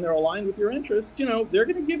are, and they're aligned with your interests, you know, they're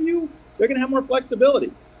going to have more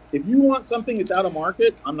flexibility. If you want something that's out of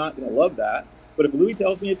market, I'm not going to love that. But if Louis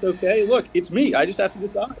tells me it's okay, look, it's me. I just have to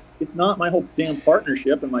decide. It's not my whole damn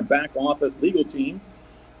partnership and my back office legal team,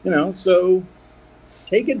 you know. So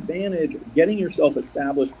take advantage of getting yourself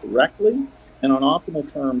established correctly and on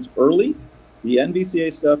optimal terms early. The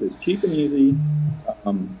NVCA stuff is cheap and easy.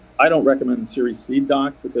 I don't recommend Series Seed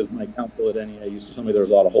docs because my counsel at NEA used to tell me there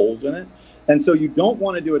was a lot of holes in it. And so you don't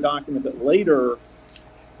want to do a document that later,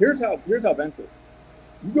 here's how venture.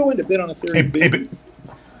 You go in to bid on a Series B.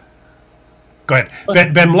 Go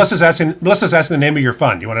ahead. Ben, Melissa's asking the name of your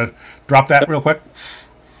fund. You want to drop that real quick?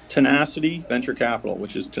 Tenacity Venture Capital,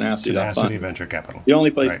 which is Tenacity Venture Capital. The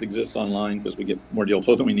only place that exists online, because we get more deal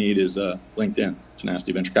flow than we need, is LinkedIn,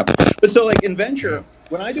 Tenacity Venture Capital. But so like in venture,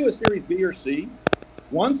 when I do a Series B or C,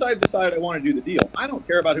 once I've decided I want to do the deal, I don't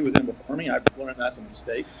care about who was in before me. I've learned that's a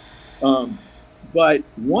mistake. But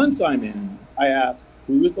once I'm in, I ask,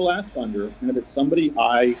 who is the last funder? And if it's somebody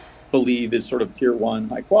I believe is sort of tier one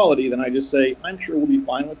high quality, then I just say, I'm sure we'll be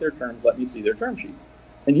fine with their terms. Let me see their term sheet.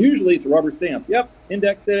 And usually it's a rubber stamp. Yep,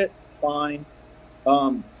 index did it, fine.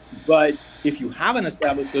 But if you haven't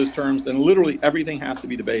established those terms, then literally everything has to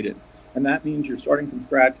be debated. And that means you're starting from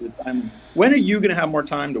scratch at a time. When are you going to have more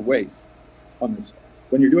time to waste on this stuff?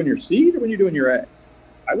 When you're doing your seed or when you're doing your A?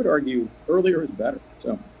 I would argue earlier is better.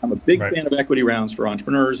 So I'm a big fan of equity rounds for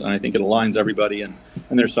entrepreneurs, and I think it aligns everybody, and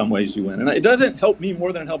there's some ways you win. And it doesn't help me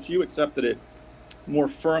more than it helps you, except that it more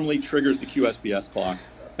firmly triggers the QSBS clock.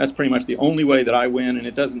 That's pretty much the only way that I win, and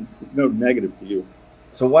it's no negative to you.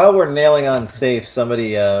 So while we're nailing on safe,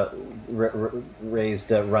 somebody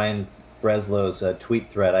raised Ryan Breslow's tweet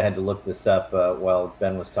thread. I had to look this up while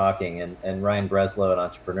Ben was talking, and Ryan Breslow, an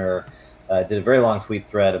entrepreneur, did a very long tweet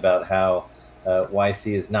thread about how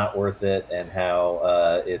YC is not worth it, and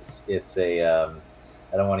how it's a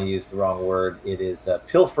I don't want to use the wrong word. It is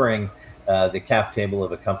pilfering the cap table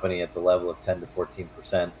of a company at the level of 10 to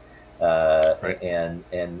 14%,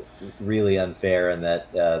 and really unfair, and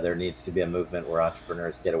that there needs to be a movement where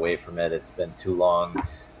entrepreneurs get away from it. It's been too long.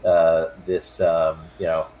 This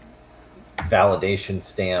validation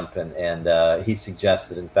stamp, and he suggests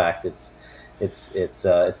that in fact it's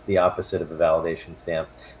the opposite of a validation stamp.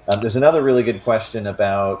 There's another really good question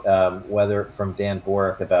about whether, from Dan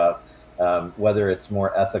Borick, about whether it's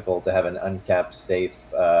more ethical to have an uncapped safe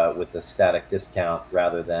with a static discount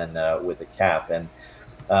rather than with a cap. And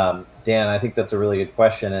Dan, I think that's a really good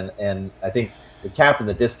question. And I think cap and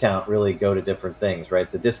the discount really go to different things,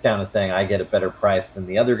 right? The discount is saying I get a better price than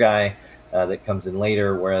the other guy that comes in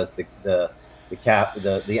later, whereas the uncapped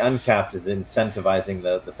is incentivizing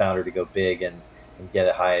the founder to go big and get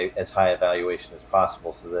as high a valuation as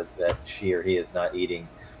possible, so that she or he is not eating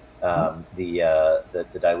the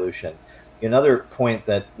dilution. Another point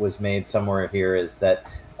that was made somewhere here is that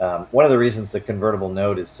one of the reasons the convertible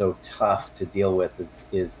note is so tough to deal with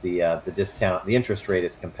is the discount. The interest rate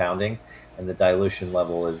is compounding, and the dilution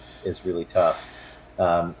level is really tough.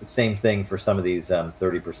 Same thing for some of these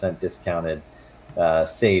 30% discounted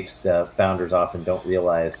safes. Founders often don't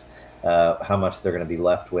realize how much they're going to be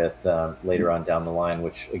left with later on down the line,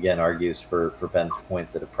 which again argues for Ben's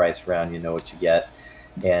point that a price round, you know what you get,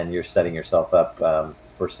 and you're setting yourself up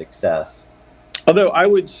for success. Although I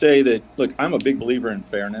would say that, look, I'm a big believer in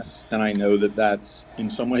fairness, and I know that that's in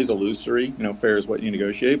some ways illusory. You know, fair is what you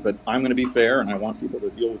negotiate, but I'm going to be fair, and I want people to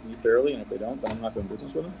deal with me fairly, and if they don't, then I'm not doing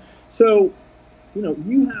business with them. So, you know,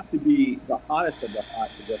 you have to be the hottest of the hot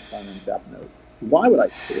to get on that note. Why would I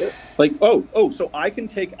care? Like, so I can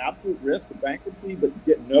take absolute risk of bankruptcy, but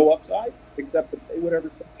get no upside except to pay whatever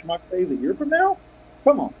schmuck pays a year from now?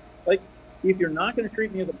 Come on. Like, if you're not going to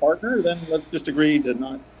treat me as a partner, then let's just agree to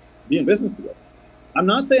not be in business together. I'm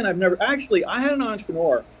not saying I had an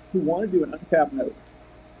entrepreneur who wanted to do an uncapped note.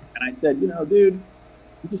 And I said, you know, dude,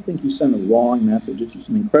 I just think you send the wrong message. It's just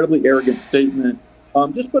an incredibly arrogant statement.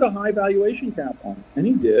 Just put a high valuation cap on it. And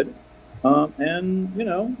he did. And, you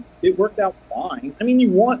know, it worked out fine. I mean, you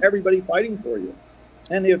want everybody fighting for you.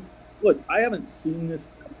 And look, I haven't seen this.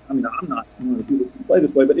 I mean, I'm not one of the people who play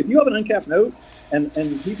this way, but if you have an uncapped note and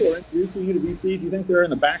people are introducing you to VCs, you think they're in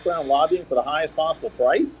the background lobbying for the highest possible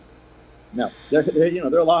price? No,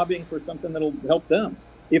 they're lobbying for something that'll help them.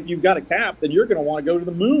 If you've got a cap, then you're going to want to go to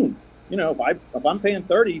the moon. You know, if I'm paying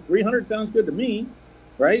 300 sounds good to me,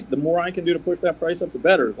 right? The more I can do to push that price up, the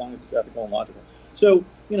better, as long as it's ethical and logical. So,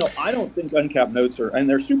 you know, I don't think uncapped notes and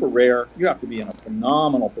they're super rare. You have to be in a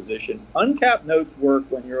phenomenal position. Uncapped notes work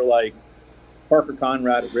when you're like Parker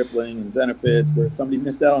Conrad at Rippling and Zenefits, where somebody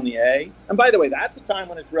missed out on the A. And by the way, that's the time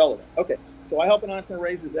when it's relevant. Okay, so I help an entrepreneur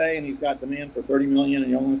raise his A and he's got demand for 30 million and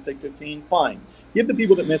he only wants to take 15, fine. Give the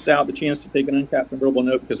people that missed out the chance to take an uncapped convertible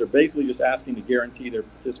note, because they're basically just asking to guarantee their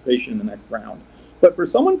participation in the next round. But for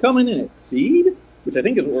someone coming in at seed, which I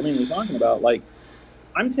think is what we're mainly talking about, like,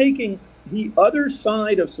 I'm taking the other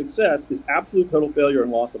side of success is absolute total failure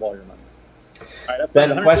and loss of all your money. Right,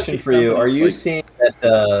 Ben, question for you. Are you seeing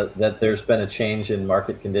that there's been a change in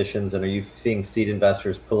market conditions, and are you seeing seed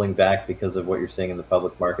investors pulling back because of what you're seeing in the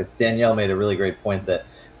public markets? Danielle made a really great point that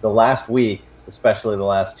the last week, especially the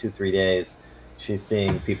last 2-3 days, she's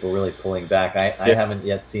seeing people really pulling back. I haven't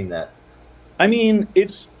yet seen that. I mean,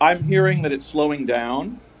 I'm hearing that it's slowing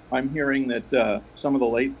down. I'm hearing that some of the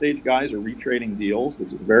late stage guys are retrading deals, which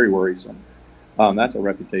is very worrisome. That's a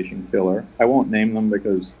reputation killer. I won't name them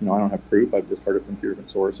because, you know, I don't have proof. I've just heard it from two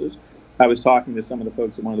different sources. I was talking to some of the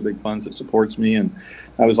folks at one of the big funds that supports me, and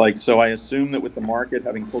I was like, so I assume that with the market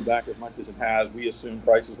having pulled back as much as it has, we assume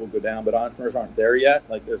prices will go down, but entrepreneurs aren't there yet.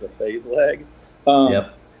 Like, there's a phase lag.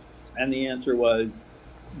 Yep. And the answer was,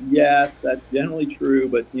 yes, that's generally true,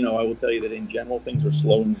 but, you know, I will tell you that in general, things are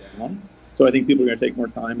slowing down. So I think people are going to take more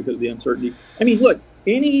time because of the uncertainty. I mean, look,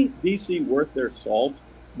 any VC worth their salt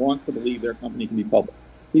wants to believe their company can be public.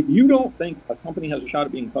 If you don't think a company has a shot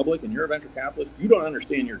at being public and you're a venture capitalist, you don't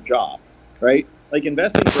understand your job, right? Like,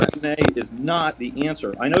 investing for M&A is not the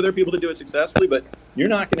answer. I know there are people that do it successfully, but you're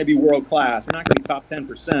not going to be world class. You're not going to be top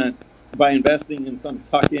 10% by investing in some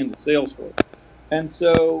tuck-in to Salesforce. And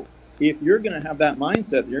so if you're going to have that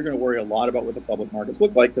mindset, you're going to worry a lot about what the public markets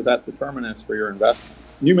look like, because that's the determinants for your investment.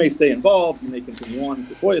 You may stay involved, you may continue on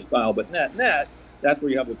Sequoia style, but net, that's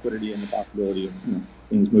where you have liquidity and the possibility of, you know,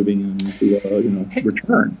 things moving into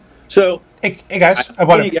return. So, hey guys,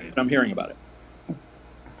 I'm hearing about it.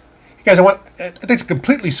 Hey guys, I'd like to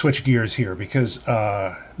completely switch gears here, because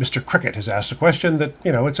Mr. Cricket has asked a question that,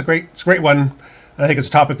 you know, it's a great one, and I think it's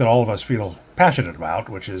a topic that all of us feel passionate about,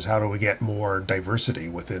 which is how do we get more diversity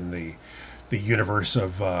within the universe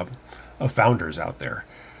of founders out there.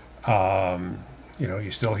 You know,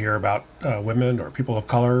 you still hear about women or people of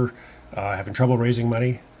color having trouble raising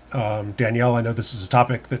money. Danielle, I know this is a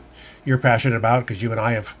topic that you're passionate about because you and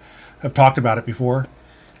I have talked about it before.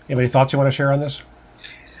 You have any thoughts you want to share on this?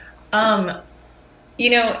 You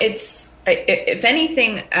know, if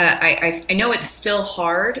anything, I know it's still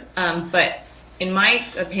hard, but in my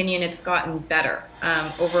opinion, it's gotten better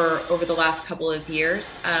over the last couple of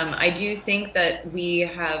years. I do think that we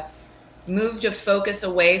have moved a focus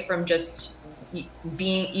away from just you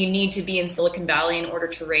need to be in Silicon Valley in order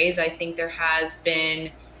to raise. I think there has been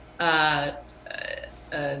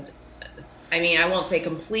I mean, I won't say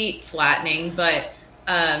complete flattening, but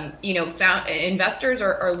investors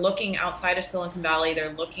are looking outside of Silicon Valley.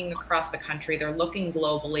 They're looking across the country. They're looking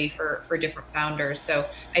globally for different founders. So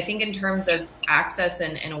I think in terms of access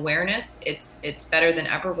and awareness, it's better than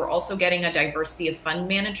ever. We're also getting a diversity of fund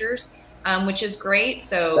managers, which is great.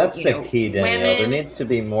 So that's the key, Danielle. There needs to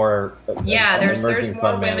be more. There's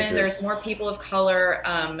more women. There's more people of color.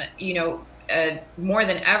 More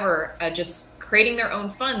than ever, just creating their own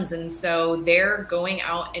funds, and so they're going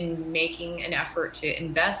out and making an effort to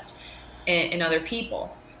invest in other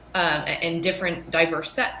people and different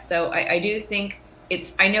diverse sets. So I do think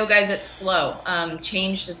I know, guys, it's slow.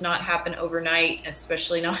 Change does not happen overnight,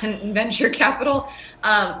 especially not in venture capital,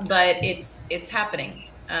 but it's happening.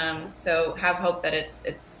 So have hope that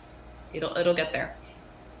it'll get there.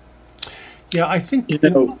 Yeah, I think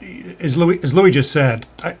as Louis just said,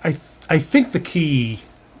 I think the key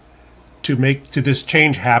to this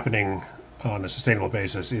change happening on a sustainable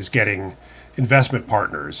basis is getting investment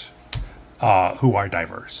partners who are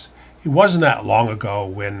diverse. It wasn't that long ago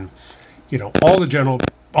when, all the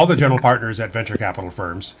general partners at venture capital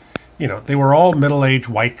firms, they were all middle-aged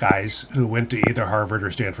white guys who went to either Harvard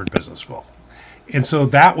or Stanford Business School, and so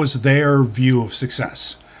that was their view of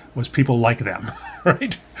success, was people like them,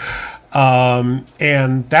 right?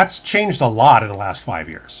 And that's changed a lot in the last 5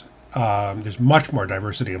 years. There's much more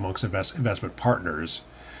diversity amongst investment partners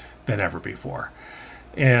than ever before.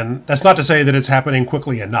 And that's not to say that it's happening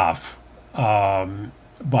quickly enough.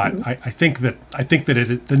 But I think that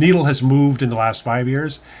the needle has moved in the last 5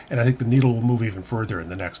 years, and I think the needle will move even further in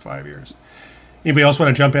the next 5 years. Anybody else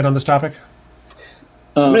want to jump in on this topic?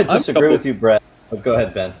 I'm going to disagree with you, Brett. Go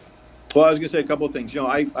ahead, Ben. Well, I was going to say a couple of things.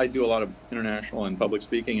 I do a lot of international and public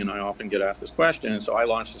speaking, and I often get asked this question. And so I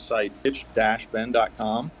launched the site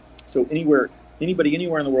pitch-ben.com. So anybody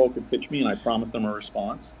anywhere in the world could pitch me, and I promise them a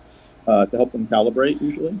response to help them calibrate.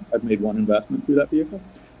 Usually, I've made one investment through that vehicle,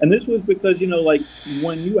 and this was because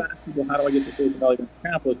when you ask people, how do I get to Silicon Valley venture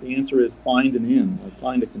capitalist, the answer is find an in, or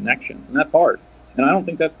find a connection, and that's hard, and I don't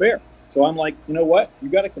think that's fair. So I'm like, you know what? You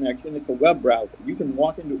got a connection. It's a web browser. You can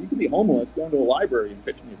walk into. You can be homeless, go into a library and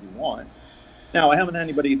pitch me if you want. Now, I haven't had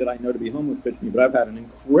anybody that I know to be homeless pitch me, but I've had an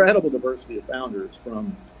incredible diversity of founders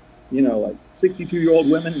from 62-year-old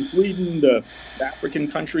women in Sweden to African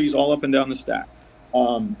countries all up and down the stack.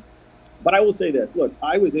 But I will say this. Look,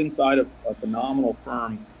 I was inside of a phenomenal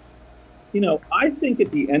firm. I think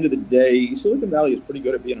at the end of the day, Silicon Valley is pretty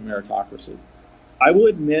good at being a meritocracy. I will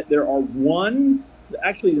admit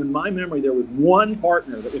actually in my memory, there was one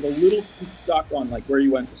partner that was a little too stuck on where he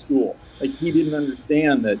went to school. He didn't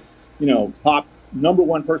understand that, top number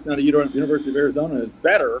one person out of University of Arizona is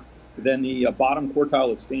better than the bottom quartile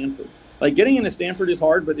of Stanford. Getting into Stanford is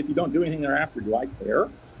hard, but if you don't do anything thereafter, do I care?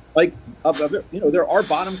 There are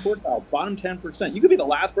bottom quartile, bottom 10%. You could be the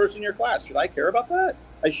last person in your class. Should I care about that?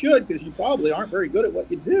 I should, because you probably aren't very good at what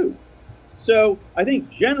you do. So I think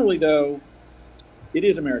generally, though, it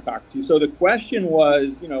is a meritocracy. So the question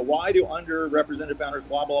was, why do underrepresented founders,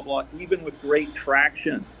 blah, blah, blah, even with great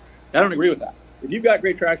traction? I don't agree with that. If you've got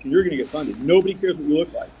great traction, you're going to get funded. Nobody cares what you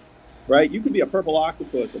look like. Right? You could be a purple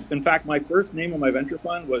octopus. In fact, my first name on my venture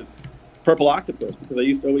fund was Purple Octopus, because I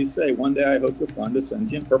used to always say, one day I hope to fund a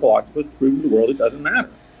sentient purple octopus to prove to the world it doesn't matter.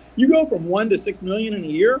 You go from 1 to 6 million in a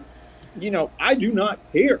year, I do not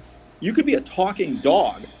care. You could be a talking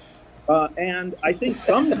dog. And I think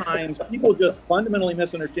sometimes people just fundamentally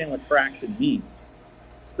misunderstand what traction means.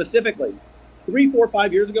 Specifically, 3, 4,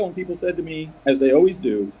 5 years ago, when people said to me, as they always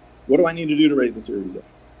do, what do I need to do to raise a Series A?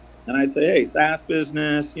 And I'd say, hey, SaaS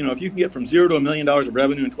business, if you can get from 0 to $1 million of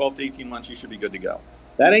revenue in 12 to 18 months, you should be good to go.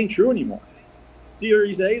 That ain't true anymore.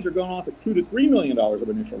 Series A's are going off at $2 to $3 million of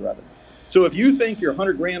initial revenue. So if you think your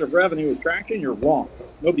 100 grand of revenue is traction, you're wrong.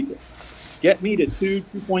 Nobody cares. Get me to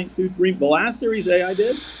 2.23. The last Series A I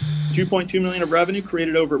did, 2.2 million of revenue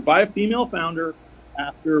created over by a female founder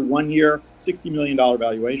after 1 year, $60 million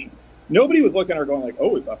valuation. Nobody was looking at her going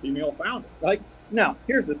oh, it's a female founder. Now,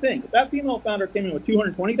 here's the thing. If that female founder came in with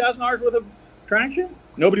 $220,000 worth of traction,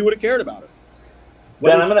 nobody would have cared about it.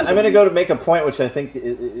 Ben, I'm gonna go to make a point which I think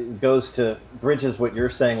it bridges what you're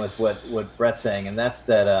saying with what Brett's saying, and that's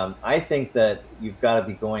that I think that you've got to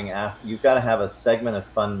be you've got to have a segment of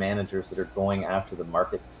fund managers that are going after the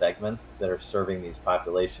market segments that are serving these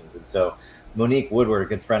populations. And so Monique Woodward, a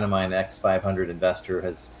good friend of mine, ex-500 investor,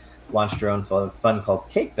 has launched her own fund called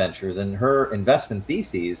Cake Ventures, and her investment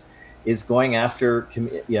thesis is going after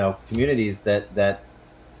communities that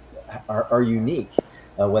are unique.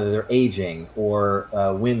 whether they're aging or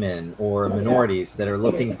women or minorities that are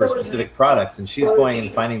looking for specific products. And she's going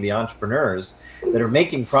and finding the entrepreneurs that are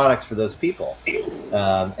making products for those people.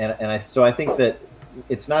 So I think that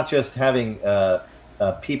it's not just having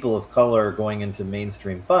people of color going into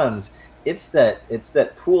mainstream funds. It's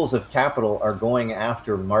that pools of capital are going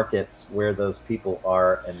after markets where those people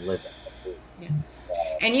are and live in. Yeah.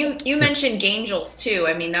 And you mentioned Gangels too.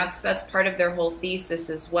 I mean, that's part of their whole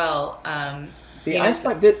thesis as well. See, I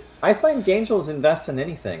find Gangels invest in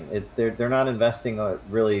anything. They're not investing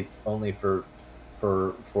really only for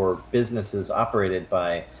businesses operated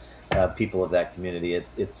by people of that community.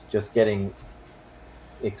 It's just getting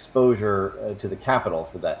exposure to the capital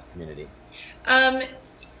for that community. I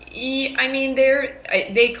mean,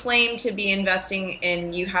 they claim to be investing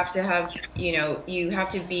in. You have to have, you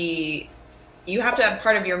have to have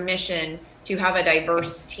part of your mission to have a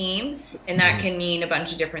diverse team, and that can mean a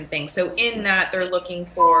bunch of different things. So in that, they're looking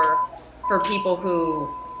for people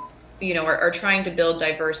who, are trying to build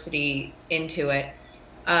diversity into it.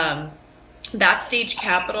 Backstage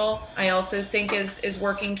Capital, I also think is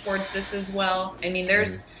working towards this as well. I mean,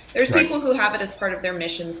 there's people who have it as part of their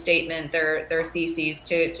mission statement, their theses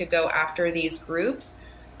to go after these groups,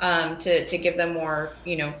 to give them more,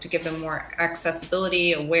 to give them more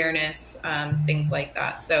accessibility, awareness, things like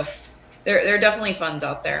that. So there are definitely funds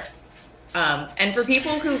out there. And for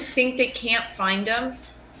people who think they can't find them,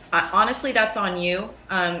 honestly, that's on you.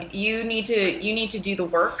 You need to do the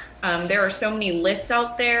work. There are so many lists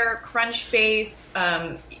out there,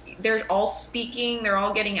 Crunchbase. They're all speaking. They're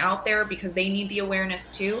all getting out there because they need the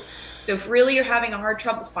awareness too. So if really you're having a hard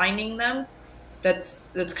trouble finding them, that's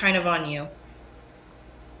kind of on you.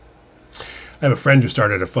 I have a friend who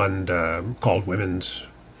started a fund called Women's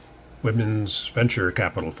Venture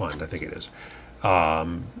Capital Fund, I think it is,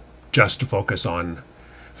 just to focus on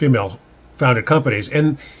female-founded companies.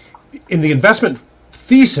 And in the investment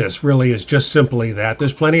thesis really is just simply that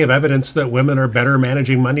there's plenty of evidence that women are better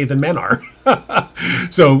managing money than men are.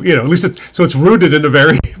 So, at least it's rooted in a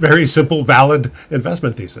very, very simple, valid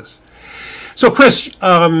investment thesis. So, Chris,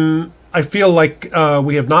 I feel like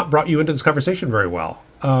we have not brought you into this conversation very well.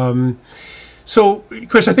 So,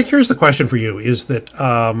 Chris, I think here's the question for you: is that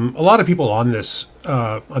a lot of people on this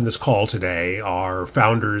call today are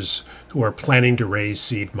founders who are planning to raise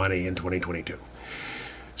seed money in 2022.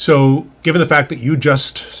 So, given the fact that you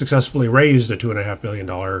just successfully raised a $2.5 billion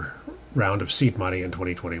round of seed money in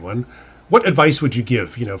 2021, what advice would you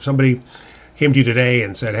give? If somebody came to you today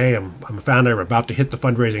and said, "Hey, I'm a founder, I'm about to hit the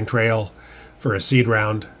fundraising trail for a seed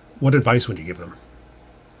round," what advice would you give them?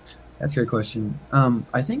 That's a great question.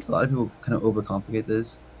 I think a lot of people kind of overcomplicate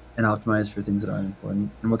this and optimize for things that aren't important.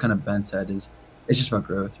 And what kind of Ben said is, it's just about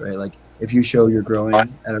growth, right? Like if you show you're growing at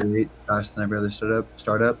a rate faster than every other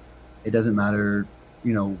startup, it doesn't matter,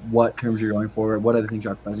 what terms you're going for, what other things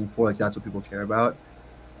you're optimizing for. Like that's what people care about.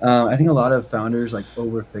 I think a lot of founders like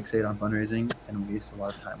over fixate on fundraising and waste a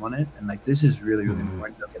lot of time on it. And like this is really, really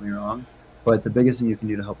important. Don't get me wrong, but the biggest thing you can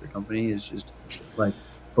do to help your company is just like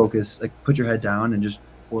focus, like put your head down and just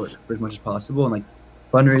work for as much as possible. And like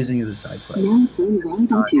fundraising is a side quest.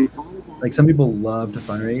 Like some people love to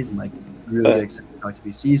fundraise and like really get excited to talk to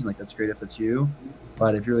VCs, and like that's great if that's you.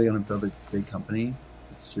 But if you're really going to build a big company,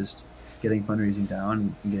 it's just getting fundraising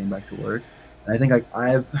down and getting back to work. And I think like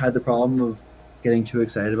I've had the problem of getting too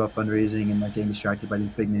excited about fundraising and like getting distracted by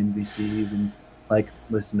these big name VCs and like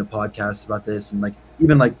listen to podcasts about this and like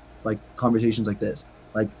even like conversations like this.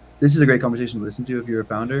 Like this is a great conversation to listen to if you're a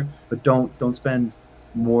founder, but don't spend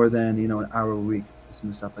more than an hour a week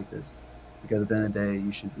listening to stuff like this, because at the end of the day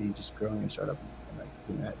you should be just growing your startup and like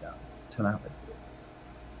putting your head down. It's gonna happen.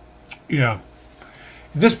 Yeah,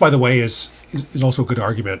 this, by the way, is also a good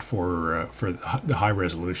argument for the high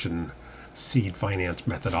resolution seed finance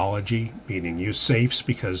methodology, meaning use safes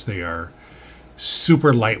because they are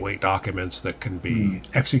super lightweight documents that can be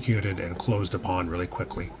executed and closed upon really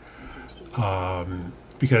quickly.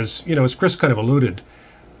 Because as Chris kind of alluded,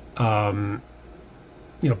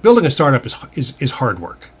 building a startup is hard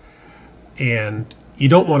work, and you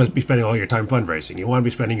don't want to be spending all your time fundraising. You want to be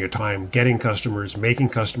spending your time getting customers, making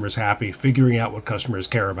customers happy, figuring out what customers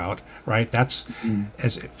care about, right? That's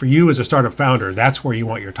as for you as a startup founder, that's where you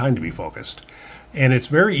want your time to be focused. And it's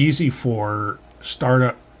very easy for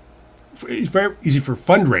fundraising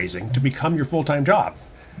to become your full-time job.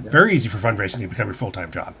 Yeah. Very easy for fundraising to become your full-time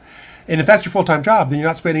job. And if that's your full-time job, then you're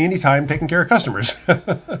not spending any time taking care of customers.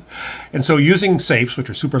 And so using safes, which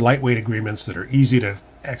are super lightweight agreements that are easy to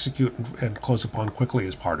execute and close upon quickly,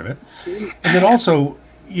 is part of it. And then also,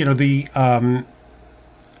 one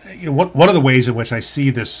of the ways in which I see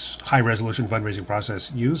this high-resolution fundraising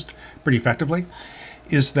process used pretty effectively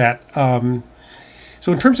is that,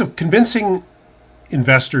 so in terms of convincing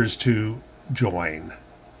investors to join,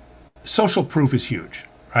 social proof is huge,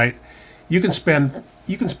 right? You can spend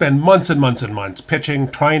months and months and months pitching,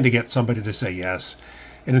 trying to get somebody to say yes,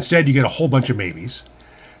 and instead you get a whole bunch of maybes.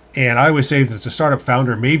 And I always say that as a startup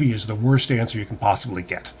founder, maybe is the worst answer you can possibly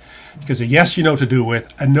get. Because a yes you know what to do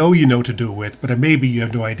with, a no you know what to do with, but a maybe you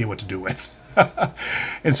have no idea what to do with.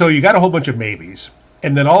 And so you got a whole bunch of maybes.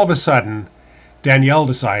 And then all of a sudden, Danielle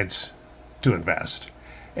decides to invest.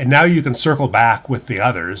 And now you can circle back with the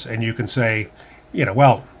others and you can say,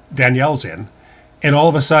 well, Danielle's in. And all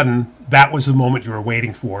of a sudden, that was the moment you were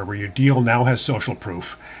waiting for, where your deal now has social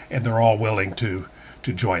proof and they're all willing to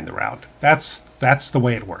join the round. That's the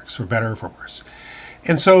way it works, for better or for worse.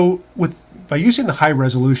 And so by using the high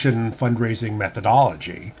resolution fundraising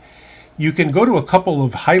methodology, you can go to a couple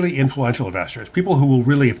of highly influential investors, people who will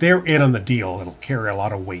really, if they're in on the deal, it'll carry a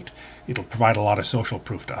lot of weight. It'll provide a lot of social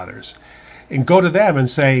proof to others. And go to them and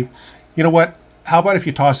say, you know what, how about if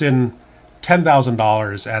you toss in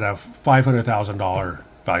 $10,000 at a $500,000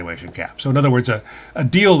 valuation cap? So in other words, a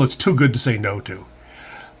deal that's too good to say no to.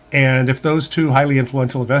 And if those two highly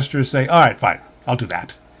influential investors say, all right, fine, I'll do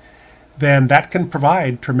that, then that can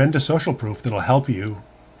provide tremendous social proof that'll help you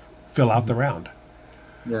fill out the round.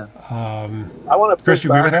 Yeah. I want to Chris,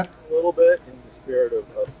 you agree with that? A little bit in the spirit of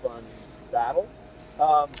fun battle.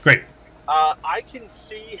 Great. I can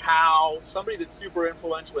see how somebody that's super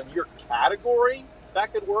influential in your category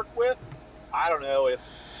that could work with. I don't know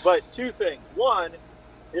but two things. One,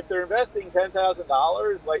 if they're investing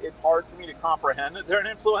 $10,000, like, it's hard for me to comprehend that they're an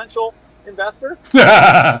influential investor.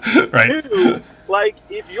 Right. Two, like,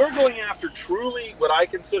 if you're going after truly what I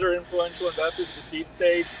consider influential investors at the seed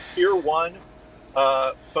stage, tier one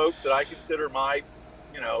folks that I consider my,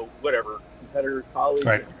 whatever, competitors, colleagues,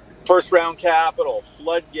 right. First Round Capital,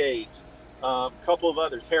 Floodgate, couple of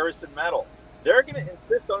others, Harrison Metal, they're going to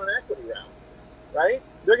insist on an equity round, right?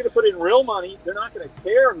 They're going to put in real money. They're not going to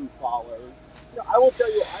care who follows. I will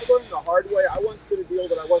tell you, I learned the hard way. I once did a deal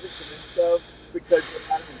that I wasn't convinced of because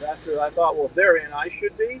I had an investor that I thought, well, if they're in, I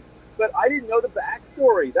should be. But I didn't know the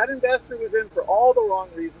backstory. That investor was in for all the wrong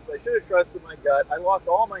reasons. I should have trusted my gut. I lost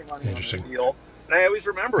all my money on the deal. And I always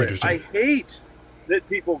remember it. I hate that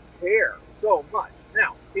people care so much.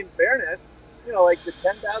 Now, in fairness, like the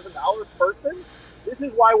 $10,000 person, this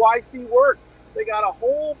is why YC works. They got a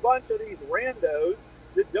whole bunch of these randos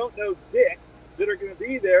that don't know dick that are going to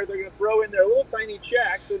be there. They're going to throw in their little tiny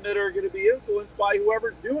checks and that are going to be influenced by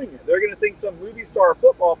whoever's doing it. They're going to think some movie star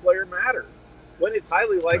football player matters when it's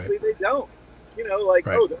highly likely they don't. Oh,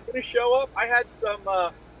 they're going to show up. I had some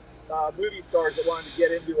movie stars that wanted to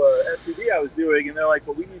get into a SPV I was doing, and they're like,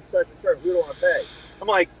 well, we need special terms. We don't want to pay. I'm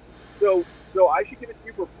like, so I should give it to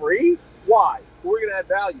you for free? Why? We're going to add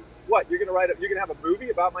value. What? You're going to have a movie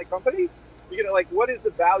about my company? You're going to, what is the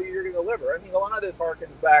value you're going to deliver? I mean, a lot of this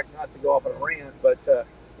harkens back, not to go off on a rant, but,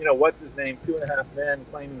 what's his name? 2.5 Men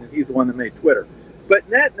claiming that he's the one that made Twitter. But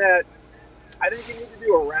net, I think you need to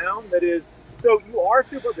do a round that is, so you are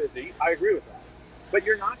super busy. I agree with that. But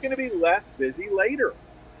you're not going to be less busy later.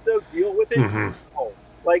 So deal with it.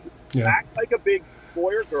 Act like a big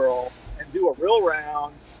boy or girl and do a real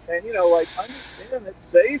round. And, understand that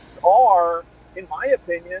safes are, in my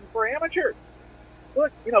opinion, for amateurs.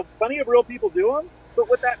 Look, plenty of real people do them, but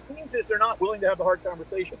what that means is they're not willing to have the hard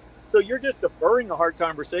conversation. So you're just deferring the hard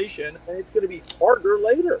conversation, and it's going to be harder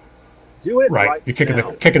later. Do it right. You're kicking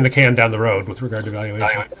the can down the road with regard to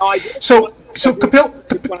valuation. So Kapil,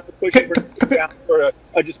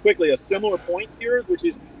 just quickly, a similar point here, which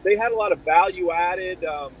is they had a lot of value-added,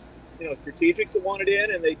 strategics that wanted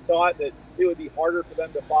in, and they thought that it would be harder for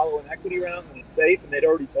them to follow an equity round than a safe, and they'd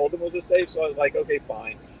already told them it was a safe. So I was like, okay,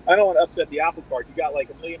 fine. I don't want to upset the apple cart. You got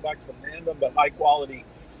like $1 million from random but high-quality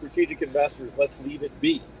strategic investors. Let's leave it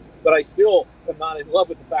be. But I still am not in love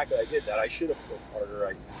with the fact that I did that. I should have pushed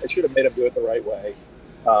harder. I should have made them do it the right way.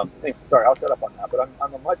 Sorry, I'll shut up on that. But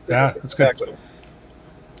I'm a much bigger that's good. Equity.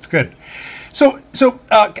 That's good. So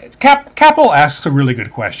Capel asks a really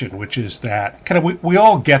good question, which is that kind of we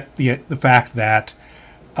all get the fact that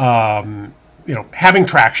having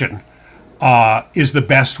traction is the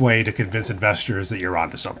best way to convince investors that you're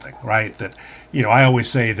onto something, right? That I always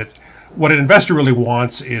say that what an investor really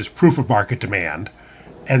wants is proof of market demand.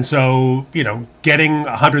 And so, getting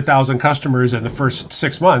 100,000 customers in the first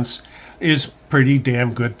 6 months is pretty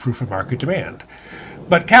damn good proof of market demand.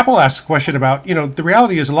 But Capel asks a question about, the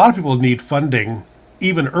reality is a lot of people need funding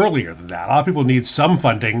even earlier than that. A lot of people need some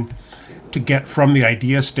funding to get from the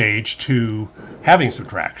idea stage to having some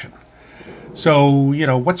traction. So,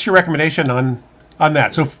 what's your recommendation on on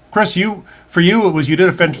that. So Chris, for you, it was you did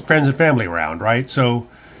a friends and family round, right? So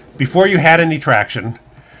before you had any traction,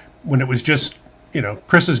 when it was just, you know,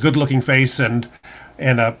 Chris's good-looking face and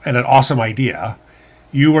an awesome idea,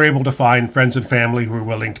 you were able to find friends and family who were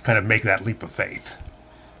willing to kind of make that leap of faith.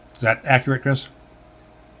 Is that accurate, Chris?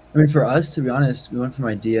 I mean, for us, to be honest, we went from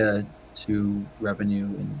idea to revenue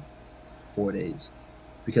in 4 days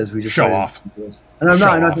because we just show off. And I'm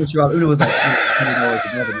not trying to show off. It was like $20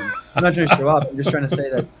 of revenue. I'm not trying to show off. I'm just trying to say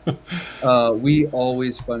that we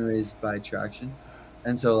always fundraise by traction,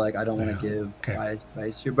 and so like I don't want to give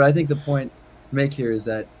advice here, but I think the point to make here is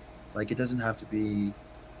that like it doesn't have to be.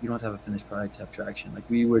 You don't have to have a finished product to have traction. Like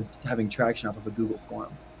we were having traction off of a Google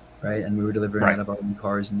form, right? And we were delivering out of our own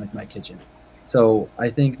cars in like my kitchen. So I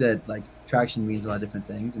think that like traction means a lot of different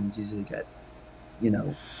things, and it's easy to get, you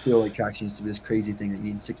know, feel like traction used to be this crazy thing that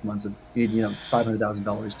you need 6 months of, you need, you know,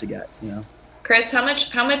 $500,000 to get, you know. Chris, how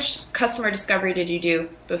much customer discovery did you do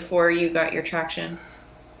before you got your traction?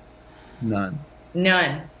 None.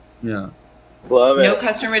 None. Yeah. Love it. No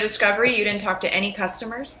customer discovery. You didn't talk to any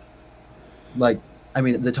customers. Like, I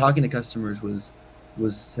mean, the talking to customers was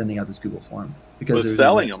sending out this Google form because it was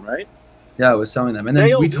selling them, right? Yeah, it was selling them, and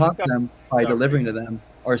then we talked to them by delivering to them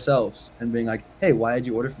ourselves and being like, "Hey, why did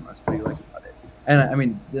you order from us? What do you like about it?" And I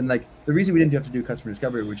mean, then like the reason we didn't have to do customer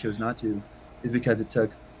discovery, we chose not to, is because it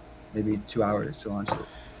took maybe 2 hours to launch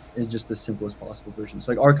this. It's just the simplest possible version.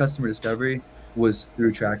 So like our customer discovery was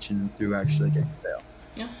through traction and through actually getting a sale.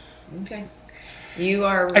 Yeah. Okay. You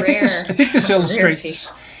are rare. I think this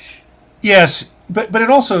illustrates. Yes, but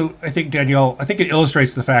it also, I think, Danielle, I think it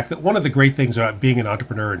illustrates the fact that one of the great things about being an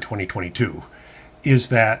entrepreneur in 2022 is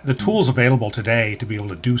that the tools available today to be able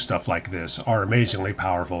to do stuff like this are amazingly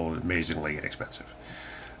powerful and amazingly inexpensive.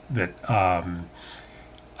 That,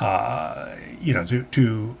 you know,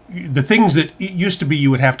 to the things that it used to be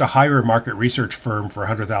you would have to hire a market research firm for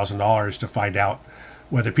 $100,000 to find out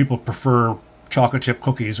whether people prefer chocolate chip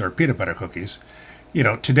cookies or peanut butter cookies. You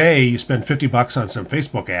know, today you spend $50 on some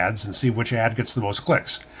Facebook ads and see which ad gets the most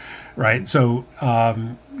clicks, right? So,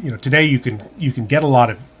 you know, today you can get a lot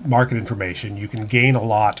of market information. You can gain a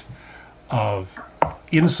lot of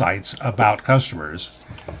insights about customers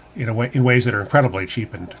in ways that are incredibly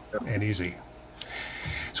cheap and easy.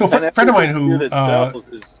 So, a friend of mine who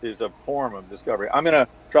is a form of discovery. I'm going to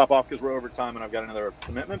drop off because we're over time and I've got another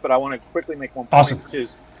commitment. But I want to quickly make one point. Awesome.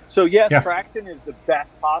 Traction is the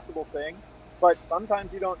best possible thing. But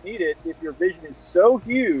sometimes you don't need it if your vision is so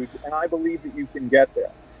huge, and I believe that you can get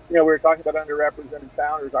there. You know, we were talking about underrepresented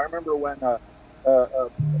founders. I remember when a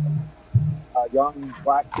young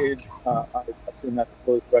black kid, I assume that's a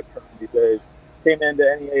politically correct term these days, came into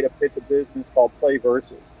NEA to pitch a business called Play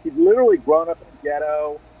Versus. He'd literally grown up in the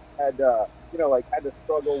ghetto, had had to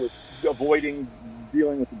struggle with dealing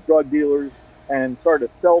with the drug dealers, and started a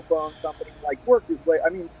cell phone company. Like worked his way. I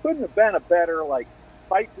mean, couldn't have been a better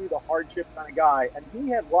fight through the hardship kind of guy, and he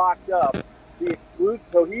had locked up the exclusive.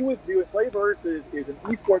 So he was doing Play Versus is an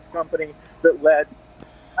esports company that lets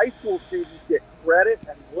high school students get credit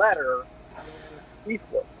and letter in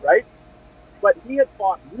esports, right? But he had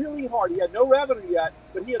fought really hard. He had no revenue yet,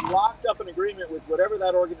 but he had locked up an agreement with whatever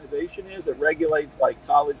that organization is that regulates like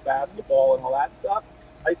college basketball and all that stuff,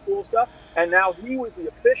 high school stuff. And now he was the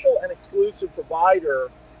official and exclusive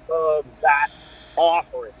provider of that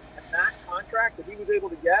offering. That contract that he was able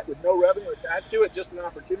to get with no revenue attached to it, just an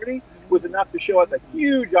opportunity, was enough to show us a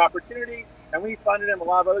huge opportunity. And we funded him. A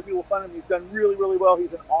lot of other people funded him. He's done really, really well.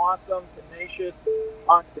 He's an awesome, tenacious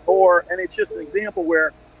entrepreneur. And it's just an example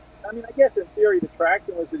where, I mean, I guess in theory, the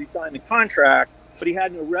traction was that he signed the contract, but he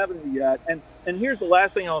had no revenue yet. And here's the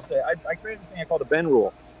last thing I'll say. I created this thing I call the Ben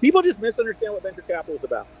rule. People just misunderstand what venture capital is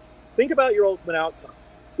about. Think about your ultimate outcome.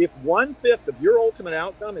 If 1/5 of your ultimate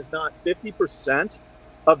outcome is not 50%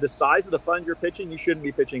 of the size of the fund you're pitching, you shouldn't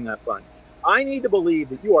be pitching that fund. I need to believe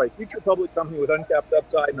that you are a future public company with uncapped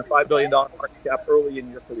upside and a $5 billion market cap early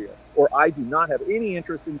in your career, or I do not have any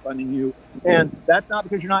interest in funding you. And that's not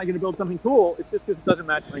because you're not going to build something cool. It's just because it doesn't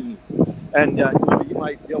match my needs. And you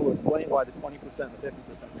might be able to explain why the 20% and the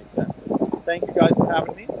 50% makes sense. Thank you guys for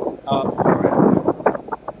having me.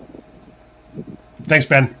 Thanks,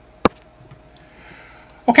 Ben.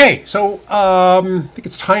 Okay, so I think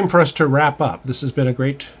it's time for us to wrap up. This has been a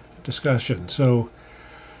great discussion. So,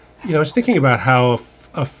 you know, I was thinking about how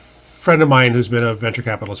a friend of mine who's been a venture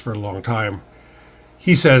capitalist for a long time,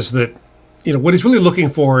 he says that, you know, what he's really looking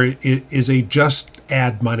for is a just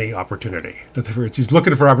add money opportunity. In other words, he's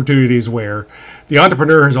looking for opportunities where the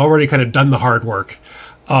entrepreneur has already kind of done the hard work,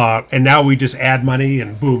 and now we just add money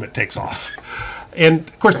and boom, it takes off. And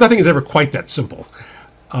of course, nothing is ever quite that simple.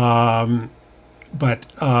 But,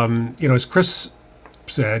 you know, as Chris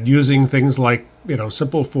said, using things like,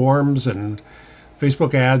 simple forms and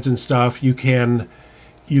Facebook ads and stuff, you can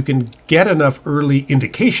get enough early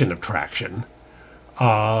indication of traction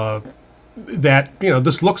that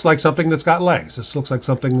this looks like something that's got legs. This looks like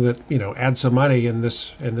something that adds some money, and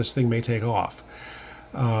this thing may take off.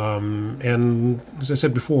 And as I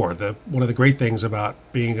said before, one of the great things about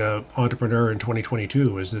being an entrepreneur in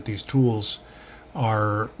 2022 is that these tools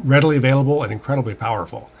are readily available and incredibly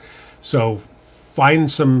powerful. So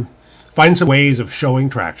find some ways of showing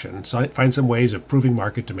traction. Find some ways of proving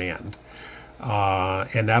market demand,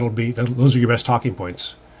 and those are your best talking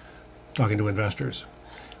points talking to investors.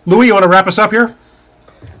 Louis, you want to wrap us up here?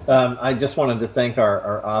 I just wanted to thank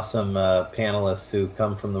our awesome panelists who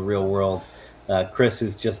come from the real world. Chris,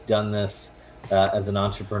 who's just done this as an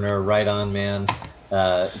entrepreneur. Right on, man.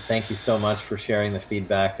 Thank you so much for sharing the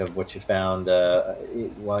feedback of what you found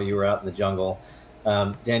while you were out in the jungle.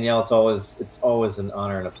 Danielle, it's always an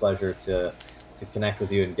honor and a pleasure to connect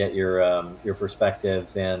with you and get your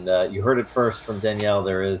perspectives. And you heard it first from Danielle.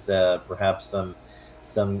 There is perhaps some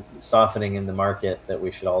softening in the market that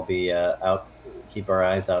we should all be keep our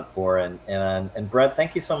eyes out for. And Brett,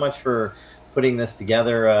 thank you so much for putting this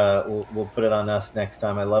together. We'll put it on us next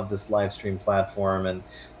time. I love this live stream platform, and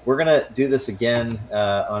we're going to do this again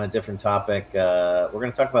on a different topic. We're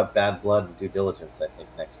going to talk about bad blood and due diligence, I think,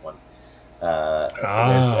 next one.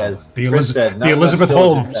 As the Chris said, the Elizabeth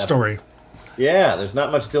Holmes story. Yeah, there's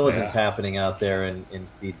not much diligence happening out there in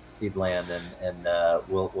seed land, and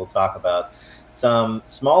we'll talk about some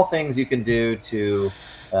small things you can do to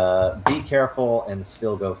be careful and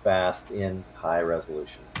still go fast in high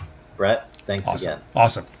resolution. Brett, thanks again.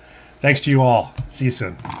 Awesome. Thanks to you all. See you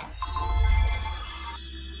soon.